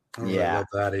 I don't really love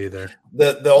that either.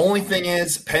 The only thing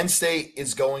is Penn State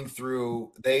is going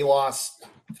through, they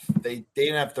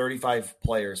didn't have 35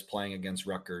 players playing against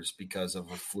Rutgers because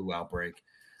of a flu outbreak.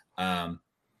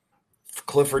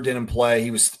 Clifford didn't play.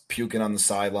 He was puking on the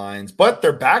sidelines, but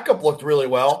their backup looked really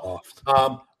well.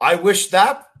 I wish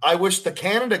the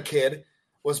Canada kid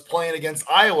was playing against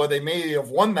Iowa. They may have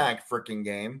won that freaking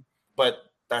game, but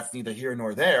that's neither here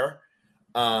nor there.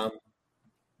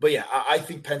 But yeah, I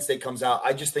think Penn State comes out.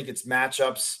 I just think it's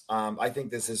matchups. I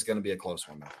think this is going to be a close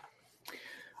one.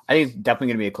 I think it's definitely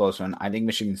going to be a close one. I think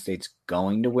Michigan State's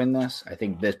going to win this. I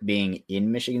think this being in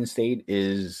Michigan State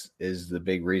is the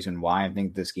big reason why I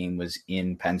think this game was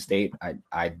in Penn State.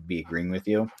 I'd be agreeing with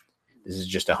you. This is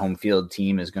just a home field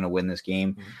team is going to win this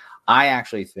game. Mm-hmm. I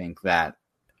actually think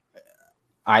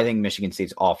Michigan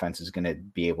State's offense is going to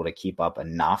be able to keep up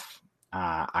enough.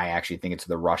 I actually think it's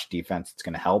the rush defense that's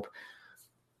going to help.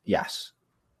 Yes,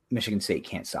 Michigan State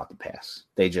can't stop the pass.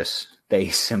 They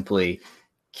simply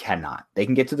cannot. They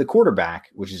can get to the quarterback,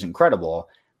 which is incredible,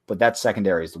 but that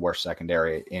secondary is the worst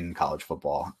secondary in college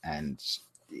football. And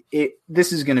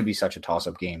this is going to be such a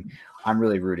toss-up game. I'm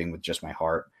really rooting with just my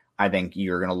heart. I think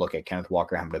you're going to look at Kenneth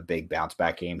Walker having a big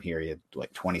bounce-back game here. He had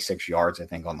like 26 yards, I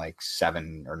think, on like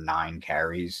 7 or 9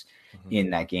 carries in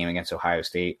that game against Ohio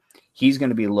State. He's going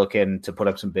to be looking to put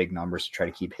up some big numbers to try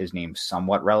to keep his name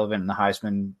somewhat relevant in the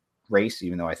Heisman race,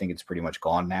 even though I think it's pretty much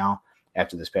gone now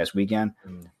after this past weekend.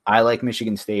 I like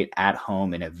Michigan State at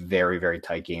home in a very, very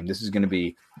tight game. This is going to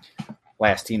be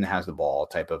last team that has the ball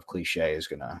type of cliche is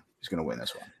going to win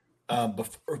this one.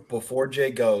 Before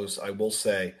Jay goes, I will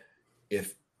say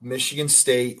if Michigan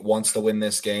State wants to win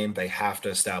this game, they have to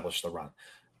establish the run.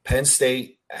 Penn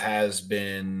State has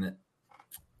been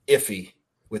iffy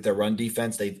with their run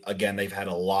defense. They've had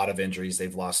a lot of injuries.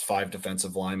 They've lost 5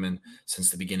 defensive linemen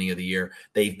since the beginning of the year.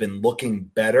 They've been looking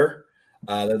better.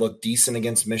 They look decent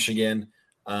against Michigan,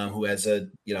 who has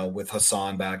with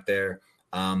Hassan back there.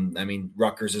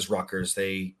 Rutgers is Rutgers.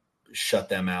 They shut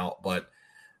them out. But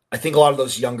I think a lot of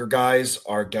those younger guys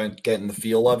are getting the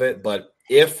feel of it. But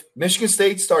if Michigan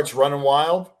State starts running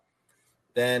wild,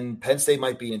 then Penn State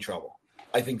might be in trouble.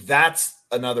 I think that's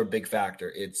another big factor.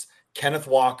 It's Kenneth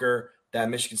Walker that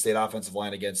Michigan State offensive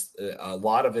line against a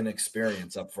lot of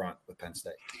inexperience up front with Penn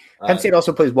State. Penn State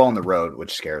also plays well on the road,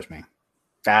 which scares me.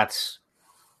 That's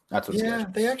what scares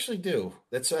me. They actually do.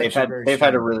 They've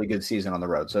had a really good season on the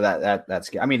road, so that's.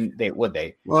 I mean, they. Well,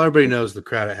 everybody knows the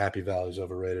crowd at Happy Valley is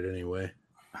overrated anyway.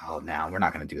 Oh, now we're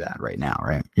not going to do that right now,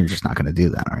 right? You're just not going to do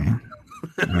that, are you?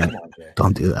 Right.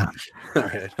 Don't do that. All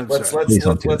right,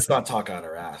 let's not talk out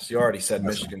our ass. You already said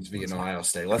Michigan's beating Ohio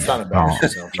State. Let's not embarrass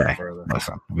yourself any further.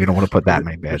 Listen, we don't want to put that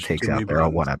many bad takes out there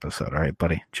on one episode. All right,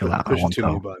 buddy, chill out. Pushing too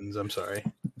many buttons. I'm sorry,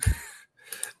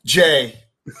 Jay.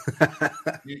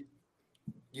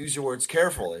 Use your words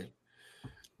carefully,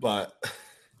 but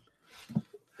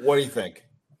what do you think?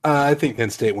 I think Penn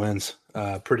State wins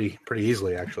pretty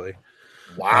easily, actually.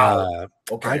 Wow.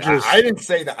 Okay, I didn't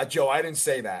say that, Joe. I didn't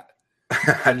say that.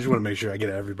 I just want to make sure I get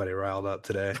everybody riled up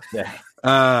today.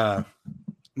 Yeah.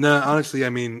 No, honestly, I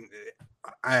mean,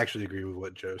 I actually agree with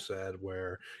what Joe said,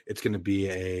 where it's going to be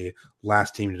a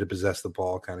last team to possess the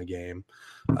ball kind of game.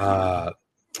 I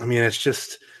mean,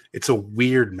 it's a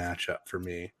weird matchup for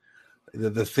me.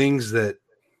 The things that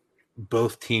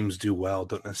both teams do well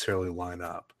don't necessarily line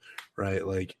up, right?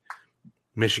 Like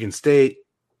Michigan State,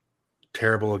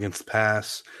 terrible against the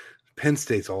pass. Penn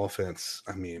State's offense,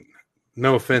 I mean,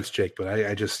 no offense, Jake, but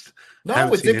I just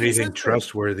haven't seen anything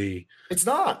trustworthy. It's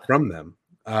not from them.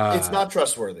 It's not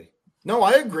trustworthy. No,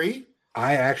 I agree.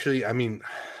 My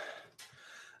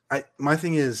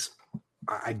thing is,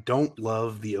 I don't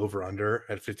love the over-under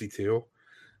at 52.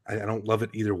 I don't love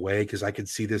it either way because I could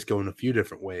see this going a few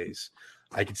different ways.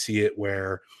 I could see it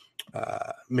where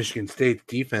Michigan State's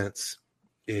defense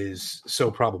is so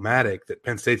problematic that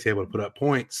Penn State's able to put up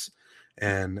points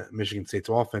and Michigan State's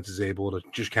offense is able to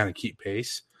just kind of keep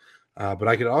pace. But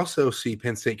I could also see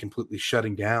Penn State completely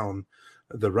shutting down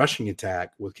the rushing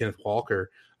attack with Kenneth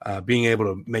Walker, being able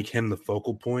to make him the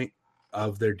focal point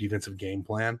of their defensive game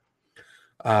plan.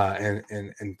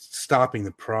 And stopping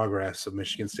the progress of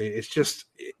Michigan State. It's just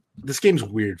this game's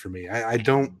weird for me. I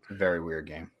don't very weird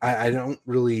game. I don't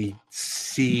really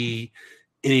see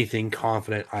anything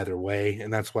confident either way,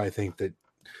 and that's why I think that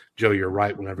Joe, you're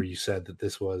right. Whenever you said that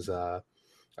this was a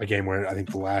game where I think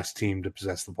the last team to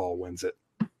possess the ball wins it.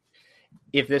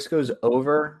 If this goes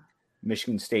over,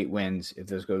 Michigan State wins. If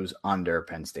this goes under,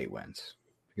 Penn State wins.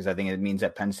 Because I think it means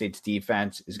that Penn State's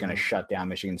defense is going to shut down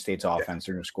Michigan State's offense.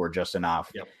 They're going to score just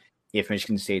enough. Yep. If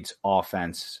Michigan State's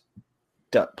offense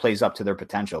plays up to their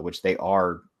potential, which they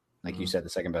are, like you said, the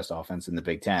second best offense in the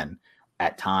Big Ten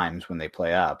at times when they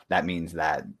play up, that means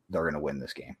that they're going to win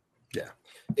this game. Yeah.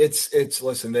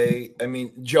 Listen,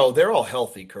 Joe, they're all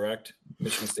healthy, correct?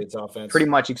 Michigan State's offense? Pretty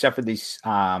much, except for these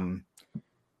Jalen.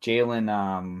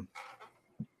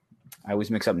 I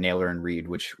always mix up Naylor and Reed,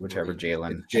 whichever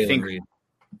Jalen. I think Reed.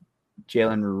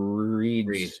 Jalen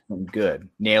Reed's been good.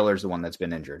 Naylor's the one that's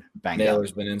been injured.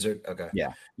 Naylor's been injured? Okay.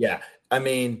 Yeah. I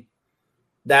mean,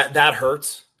 that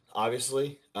hurts,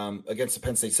 obviously. Against the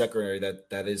Penn State secondary,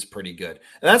 that is pretty good.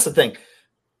 And that's the thing.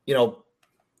 You know,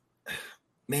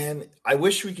 man, I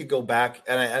wish we could go back,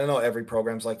 and I don't know every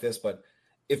program's like this, but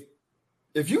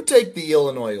if you take the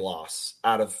Illinois loss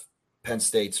out of Penn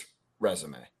State's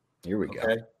resume. Here we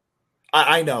go.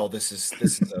 I know this is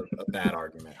a bad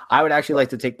argument. I would actually like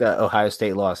to take the Ohio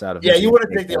State loss out of. Yeah, you want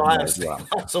to take the Ohio State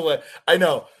loss away. I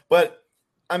know, but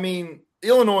I mean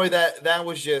Illinois. That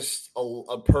was just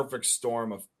a perfect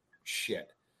storm of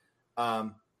shit.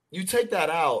 You take that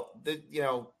out,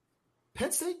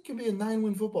 Penn State can be a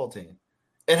 9-win football team,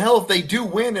 and hell, if they do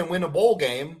win and win a bowl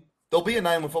game, they'll be a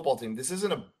 9-win football team. This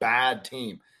isn't a bad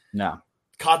team. No,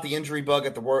 caught the injury bug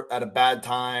at a bad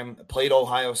time. Played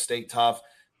Ohio State tough.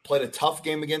 Played a tough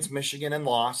game against Michigan and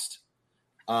lost.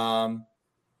 I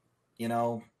don't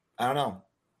know.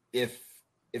 If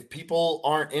people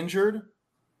aren't injured,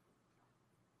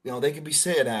 they could be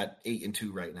sitting at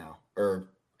 8-2 right now. Or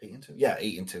 8-2? Yeah,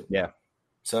 8-2. Yeah.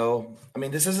 So, I mean,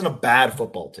 this isn't a bad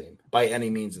football team by any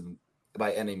means.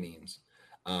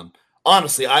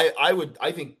 Honestly,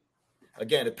 I think,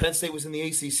 again, if Penn State was in the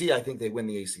ACC, I think they win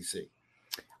the ACC.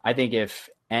 I think if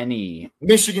any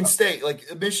Michigan State,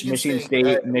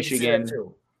 Michigan,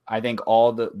 I think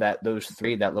all those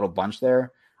three, that little bunch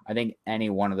there, I think any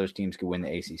one of those teams could win the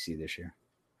ACC this year.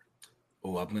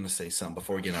 Oh, I'm going to say something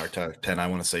before we get in our top 10. I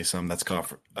want to say something that's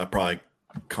probably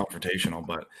confrontational,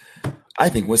 but I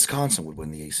think Wisconsin would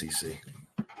win the ACC.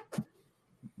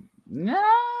 Nah,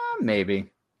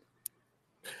 maybe.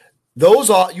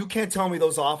 You can't tell me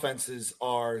those offenses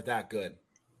are that good.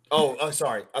 Oh,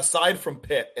 sorry. Aside from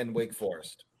Pitt and Wake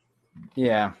Forest.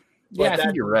 Yeah. I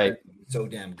think you're right. So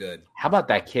damn good. How about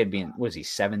that kid being, was he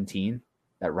 17?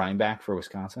 That running back for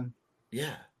Wisconsin?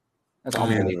 Yeah. That's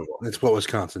unbelievable. That's what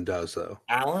Wisconsin does, though.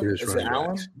 Allen? Is it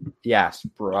Allen? Yes.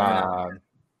 Whatever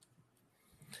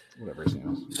his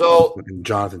name is. So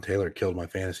Jonathan Taylor killed my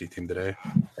fantasy team today.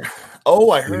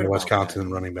 I heard about Wisconsin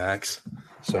that. running backs.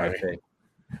 Sorry.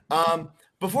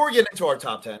 Before we get into our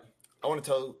top 10, I want to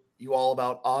tell you all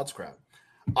about Odds Crowd.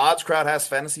 Odds Crowd has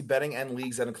fantasy betting and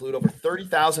leagues that include over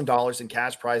 $30,000 in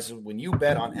cash prizes when you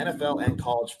bet on NFL and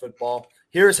college football.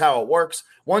 Here's how it works.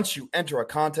 Once you enter a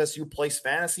contest, you place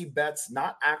fantasy bets,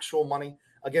 not actual money,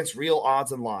 against real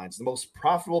odds and lines. The most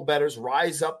profitable bettors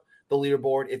rise up the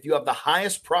leaderboard. If you have the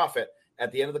highest profit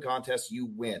at the end of the contest, you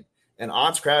win. And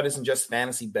Odds Crowd isn't just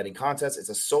fantasy betting contests. It's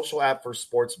a social app for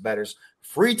sports bettors,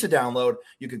 free to download.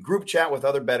 You can group chat with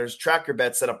other bettors, track your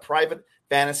bets, set up private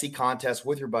fantasy contests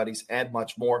with your buddies, and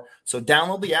much more. So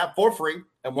download the app for free.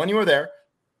 And when you are there,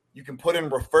 you can put in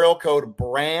referral code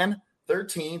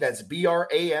BRAN13. That's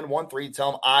BRAN13.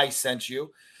 Tell them I sent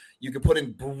you. You can put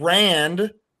in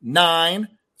BRAND9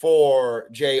 for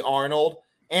Jay Arnold.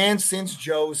 And since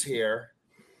Joe's here,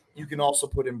 you can also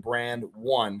put in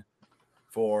BRAND1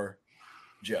 for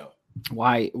Joe.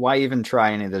 Why even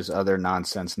try any of those other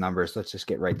nonsense numbers? Let's just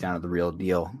get right down to the real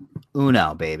deal.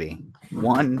 Uno, baby.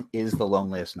 1 is the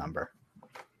loneliest number.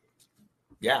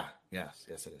 Yeah. Yes,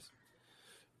 it is.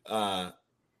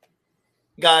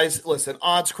 Guys, listen,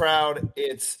 Odds Crowd,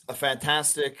 it's a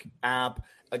fantastic app.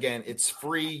 Again, it's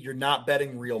free. You're not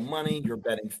betting real money. You're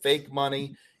betting fake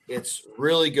money. It's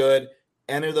really good.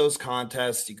 Enter those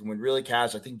contests. You can win really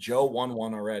cash. I think Joe won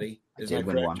one already. I did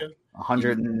win one.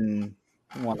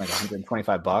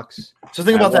 125 bucks. So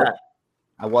think about that.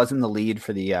 I was in the lead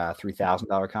for the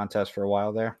 $3,000 contest for a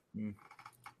while there.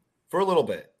 For a little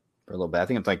bit. I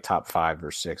think it's like top 5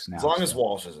 or 6 now. As long as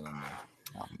Walsh isn't in there.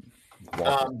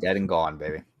 Walsh is dead and gone,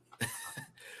 baby.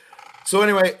 So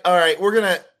anyway, all right, we're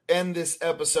going to end this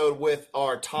episode with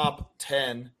our top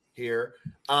 10 here.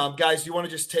 Guys, do you want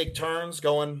to just take turns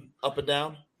going up and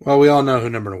down? Well, we all know who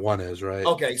number 1 is, right?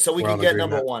 Okay, so we can get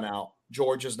number 1 out.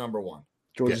 George is number 1.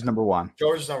 George is number 1.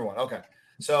 George is number 1. Okay.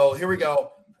 So here we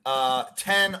go.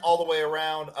 10 all the way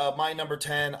around. My number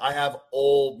 10, I have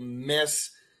Ole Miss.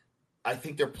 I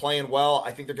think they're playing well.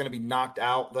 I think they're going to be knocked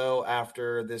out, though,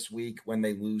 after this week when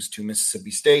they lose to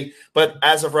Mississippi State. But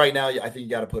as of right now, I think you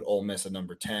got to put Ole Miss at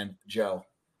number 10. Joe?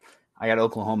 I got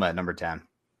Oklahoma at number 10.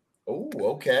 Oh,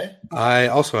 okay. I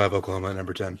also have Oklahoma at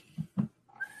number 10.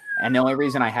 And the only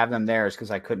reason I have them there is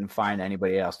because I couldn't find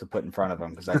anybody else to put in front of them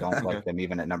because I don't like them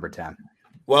even at number 10.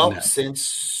 Well,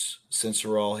 since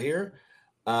we're all here,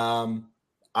 I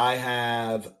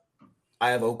have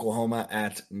Oklahoma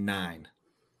at 9.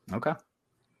 Okay.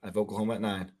 I have Oklahoma at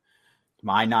 9.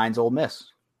 My 9's Ole Miss.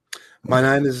 My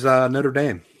 9 is Notre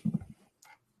Dame.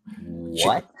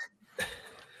 What?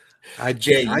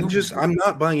 I'm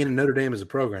not buying into Notre Dame as a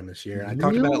program this year. I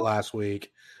talked about it last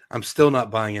week. I'm still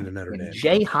not buying into Notre Dame.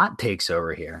 Jay hot takes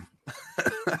over here.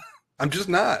 I'm just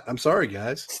not. I'm sorry,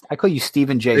 guys. I call you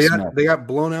Stephen J. Smith. They got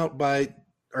blown out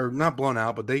not blown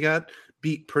out, but they got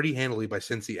beat pretty handily by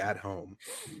Cincy at home.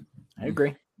 I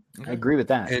agree. I agree with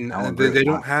that. And they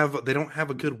don't have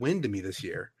a good win to me this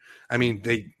year. I mean,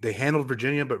 they handled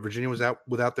Virginia, but Virginia was out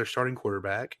without their starting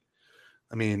quarterback.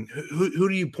 I mean, who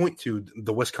do you point to?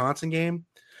 The Wisconsin game?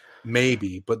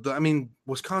 Maybe, but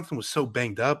Wisconsin was so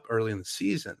banged up early in the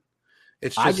season.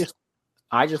 It's just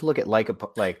I just look at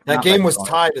that game was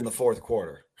tied in the fourth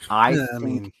quarter.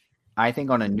 I think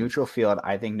on a neutral field,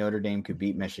 I think Notre Dame could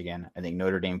beat Michigan. I think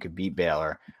Notre Dame could beat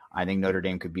Baylor. I think Notre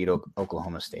Dame could beat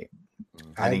Oklahoma State.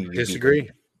 I disagree.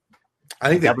 I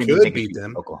think they could beat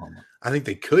them. Oklahoma. I think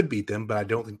they could beat them, but I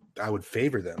don't think I would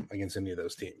favor them against any of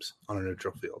those teams on a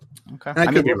neutral field. Okay, and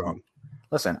I could be wrong.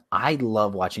 Listen, I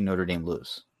love watching Notre Dame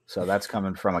lose. So that's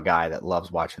coming from a guy that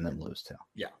loves watching them lose too.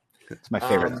 Yeah. It's my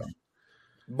favorite thing.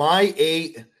 My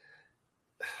 8,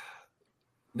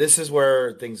 this is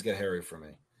where things get hairy for me.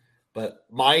 But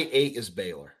my 8 is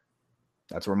Baylor.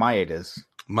 That's where my 8 is.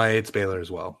 My 8's Baylor as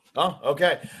well. Oh,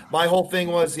 okay. My whole thing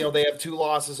was, they have 2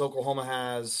 losses. Oklahoma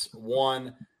has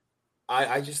 1.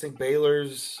 I just think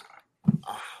Baylor's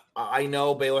I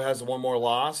know Baylor has 1 more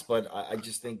loss, but I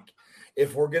just think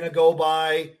if we're going to go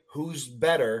by who's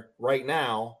better right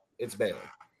now, it's Baylor.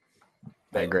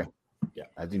 I agree. Yeah.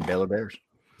 I think Baylor Bears.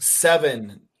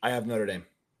 7, I have Notre Dame.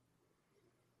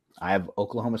 I have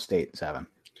Oklahoma State 7.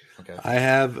 Okay. I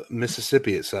have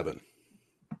Mississippi at 7.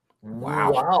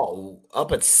 Wow.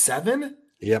 Up at 7?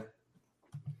 Yep.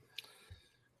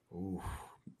 Ooh.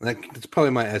 That's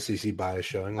probably my SEC bias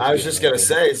showing. I was just going to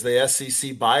say, is the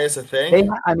SEC bias a thing?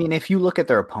 If you look at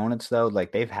their opponents, though,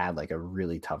 they've had a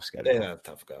really tough schedule. They had a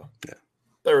tough go. Yeah.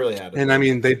 They really had it.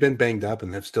 And they've been banged up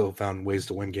and have still found ways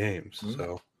to win games. Mm-hmm.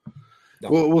 So No.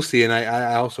 We'll see. And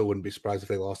I also wouldn't be surprised if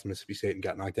they lost to Mississippi State and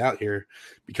got knocked out here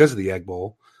because of the Egg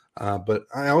Bowl. But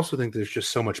I also think there's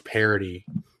just so much parity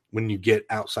when you get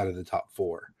outside of the top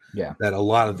four. Yeah. That a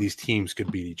lot of these teams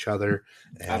could beat each other.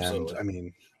 And Absolutely. I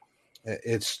mean,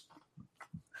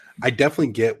 I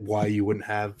definitely get why you wouldn't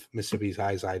have Mississippi as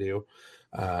high as I do.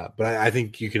 But I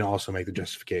think you can also make the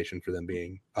justification for them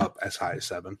being up as high as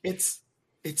 7.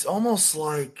 It's almost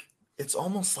like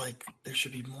there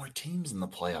should be more teams in the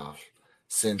playoff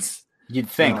since You'd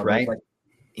think, right?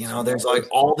 There's like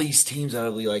all these teams that are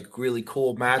like really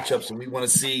cool matchups, and we want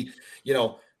to see,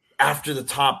 after the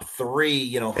top 3,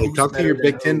 Hey, who's talk to your better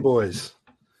than Big Ten who. boys.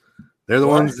 They're the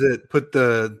What? ones that put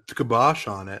the kibosh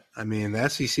on it. I mean, the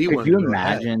SEC Could one. you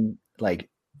imagine like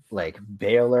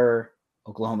Baylor,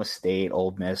 Oklahoma State,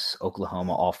 Ole Miss,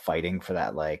 Oklahoma all fighting for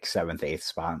that like 7th, 8th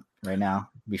spot right now?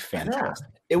 It'd be fantastic.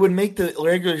 It would make the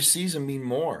regular season mean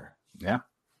more. Yeah.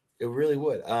 It really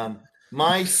would. What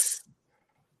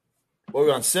are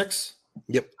we on 6?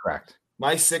 Yep. Correct.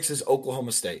 My 6 is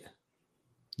Oklahoma State.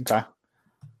 Okay.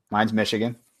 Mine's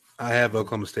Michigan. I have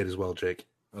Oklahoma State as well, Jake.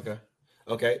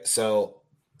 Okay. So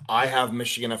I have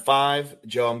Michigan at 5.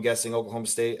 Joe, I'm guessing Oklahoma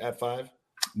State at 5.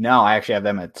 No, I actually have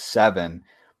them at 7.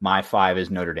 My 5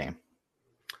 is Notre Dame.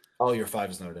 Oh, your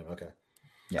 5 is Notre Dame. Okay.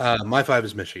 Yeah. My 5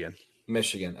 is Michigan.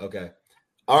 Michigan. Okay.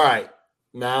 All right.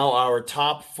 Now our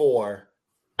top 4.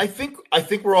 I think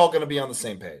we're all going to be on the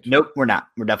same page. Nope, we're not.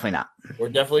 We're definitely not. We're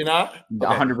definitely not.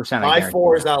 100%. My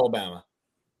 4 is Alabama.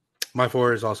 My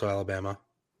 4 is also Alabama.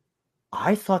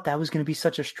 I thought that was going to be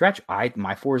such a stretch.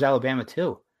 My 4 is Alabama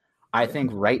too. I think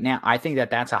right now,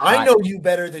 that's a hot. I know you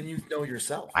better than you know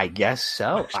yourself. I guess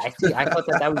so. I thought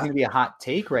that was going to be a hot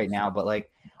take right now, but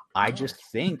I just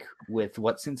think with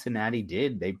what Cincinnati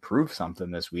did, they proved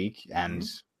something this week, and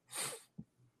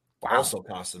wow, also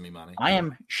costing me money. I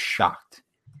am shocked.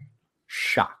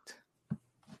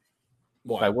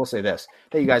 But I will say this: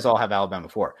 that you guys all have Alabama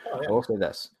 4. Oh, yeah. I will say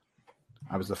this: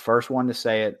 I was the first one to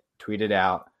say it, tweet it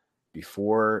out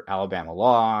before Alabama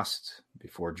lost,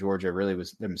 before Georgia really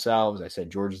was themselves. I said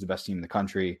Georgia's the best team in the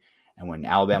country, and when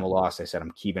Alabama lost, I said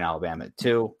I'm keeping Alabama at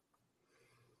 2.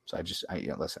 So I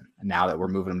listen. Now that we're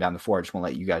moving them down to 4, I just want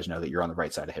to let you guys know that you're on the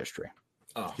right side of history.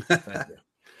 Oh, thank you.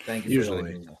 Thank you.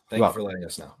 Usually. Thank you for letting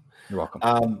us know. You're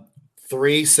welcome.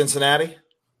 3, Cincinnati.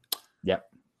 Yep.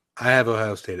 I have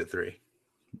Ohio State at 3.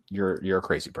 You're a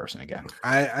crazy person again.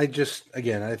 I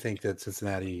think that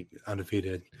Cincinnati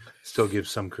undefeated still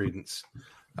gives some credence.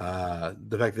 The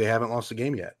fact that they haven't lost a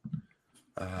game yet.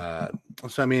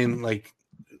 So I mean,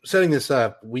 setting this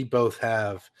up, we both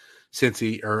have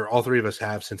Cincy, or all 3 of us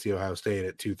have Cincy Ohio State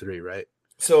at 2-3, right?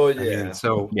 So yeah.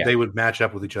 They would match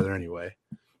up with each other anyway,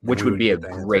 which would be a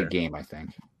great game, I think.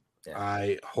 Yeah.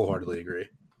 I wholeheartedly agree.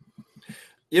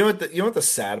 You know what the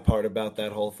sad part about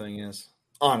that whole thing is?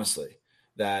 Honestly,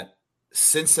 that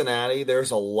Cincinnati,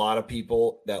 there's a lot of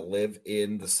people that live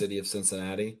in the city of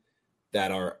Cincinnati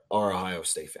that are Ohio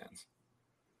State fans.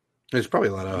 There's probably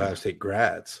a lot of Ohio State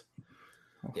grads.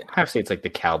 Yeah. Ohio State's like the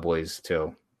Cowboys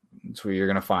too. It's where you're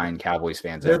going to find Cowboys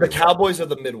fans. They're the Cowboys of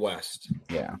the Midwest.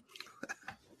 Yeah.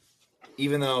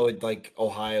 Even though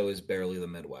Ohio is barely the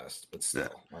Midwest, but still.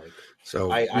 Yeah.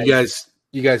 So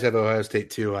you guys have Ohio State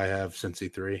 2. I have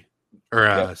Cincy 3 or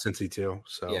Cincy 2.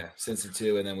 So yeah, Cincy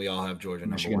 2, and then we all have Georgia.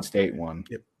 Michigan State 1.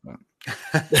 Yep.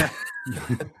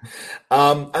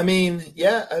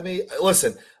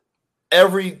 Listen.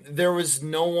 There was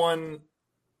no one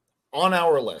on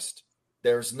our list.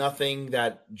 There's nothing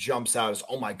that jumps out as,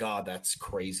 oh my God, that's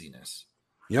craziness.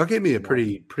 Y'all gave me a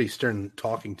pretty stern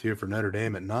talking to for Notre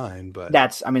Dame at 9, but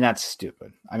that's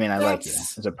stupid. I mean, I like you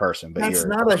as a person, but that's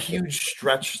not a huge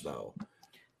stretch, though.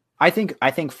 I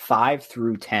think 5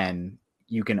 through 10,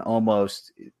 you can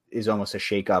almost a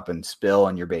shake up and spill,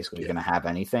 and you're basically going to have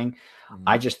anything. Mm-hmm.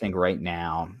 I just think right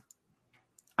now,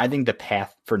 I think the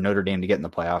path for Notre Dame to get in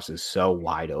the playoffs is so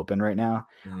wide open right now.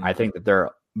 Mm-hmm. I think that they're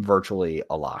virtually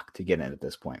a lock to get in at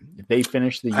this point. If they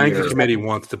finish the year, I think the committee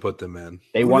wants to put them in.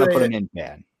 They want to put them in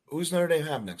bad. Who's Notre Dame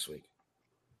have next week?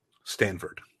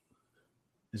 Stanford.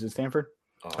 Is it Stanford?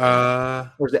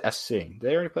 Where's the SC? Did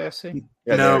they already play SC?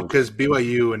 Yeah, no, because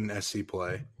BYU and SC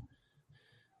play.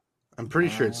 I'm pretty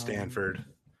sure it's Stanford.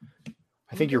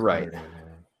 I think you're right.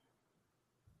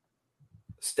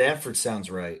 Stanford sounds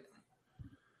right.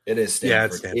 It is Stanford. Yeah,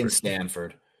 it's Stanford. In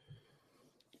Stanford.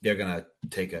 They're going to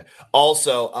take it.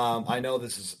 Also, I know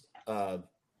this is a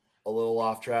little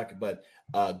off track, but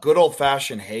good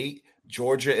old-fashioned hate,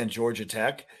 Georgia and Georgia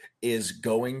Tech is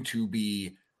going to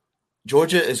be –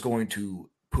 Georgia is going to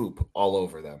poop all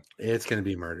over them. It's going to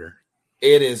be murder.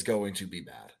 It is going to be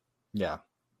bad. Yeah.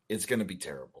 It's going to be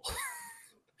terrible.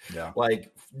 Yeah.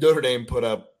 Like Notre Dame put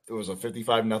up, it was a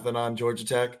 55-0 on Georgia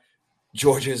Tech.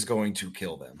 Georgia is going to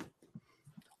kill them.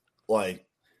 Like,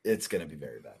 it's going to be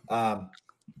very bad.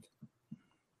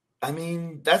 I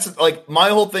mean, that's like my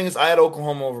whole thing is I had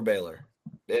Oklahoma over Baylor.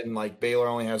 And like Baylor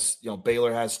only has,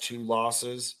 Baylor has 2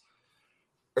 losses.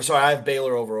 Or sorry, I have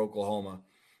Baylor over Oklahoma.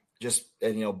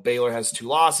 Baylor has 2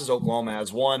 losses, Oklahoma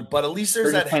has 1, but at least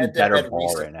there's They're that playing head-to-head better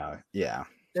ball right now. Yeah.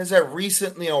 There's that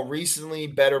recently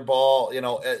better ball.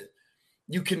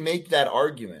 You can make that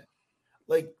argument.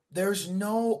 Like, there's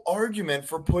no argument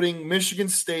for putting Michigan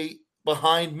State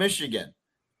behind Michigan,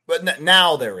 but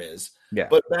now there is. Yeah.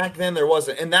 But back then there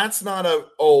wasn't, and that's not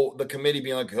the committee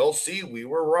being like, "He'll see, we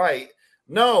were right."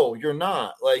 No, you're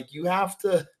not. Like, you have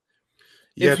to.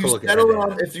 If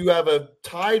you have a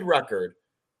tied record,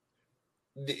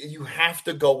 you have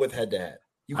to go with head-to-head.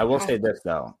 I will say this,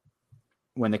 though.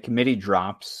 When the committee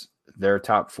drops their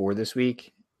top 4 this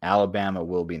week, Alabama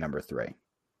will be number 3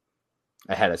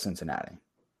 ahead of Cincinnati.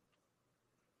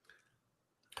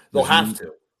 They'll have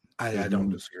to. I don't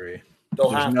disagree.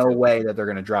 There's no way that they're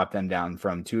going to drop them down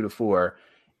from 2 to 4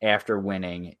 after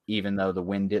winning, even though the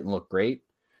win didn't look great.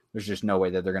 There's just no way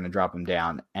that they're going to drop them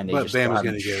down. But Bama's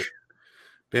going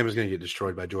to get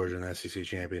destroyed by Georgia in the ACC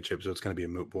Championship, so it's going to be a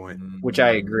moot point. Which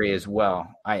I agree as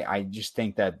well. I just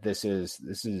think that this is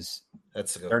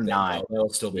they're not. It'll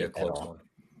still be a close one.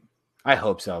 I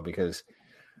hope so, because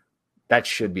that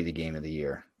should be the game of the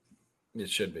year. It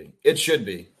should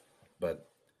be. But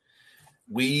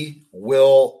we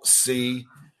will see.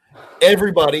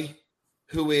 Everybody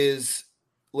who is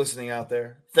listening out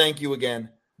there, thank you again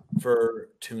for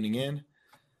tuning in.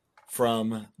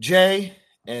 From Jay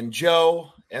and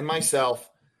Joe and myself,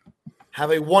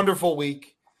 have a wonderful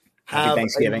week. Have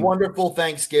a wonderful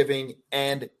Thanksgiving,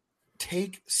 and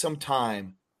take some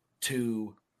time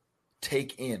to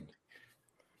take in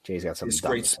Jay's got this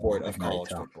great sport of college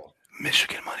football.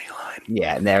 Michigan money line.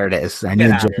 Yeah, there it is. I knew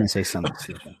you were going to say something.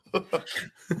 All right,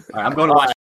 I'm going to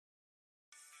watch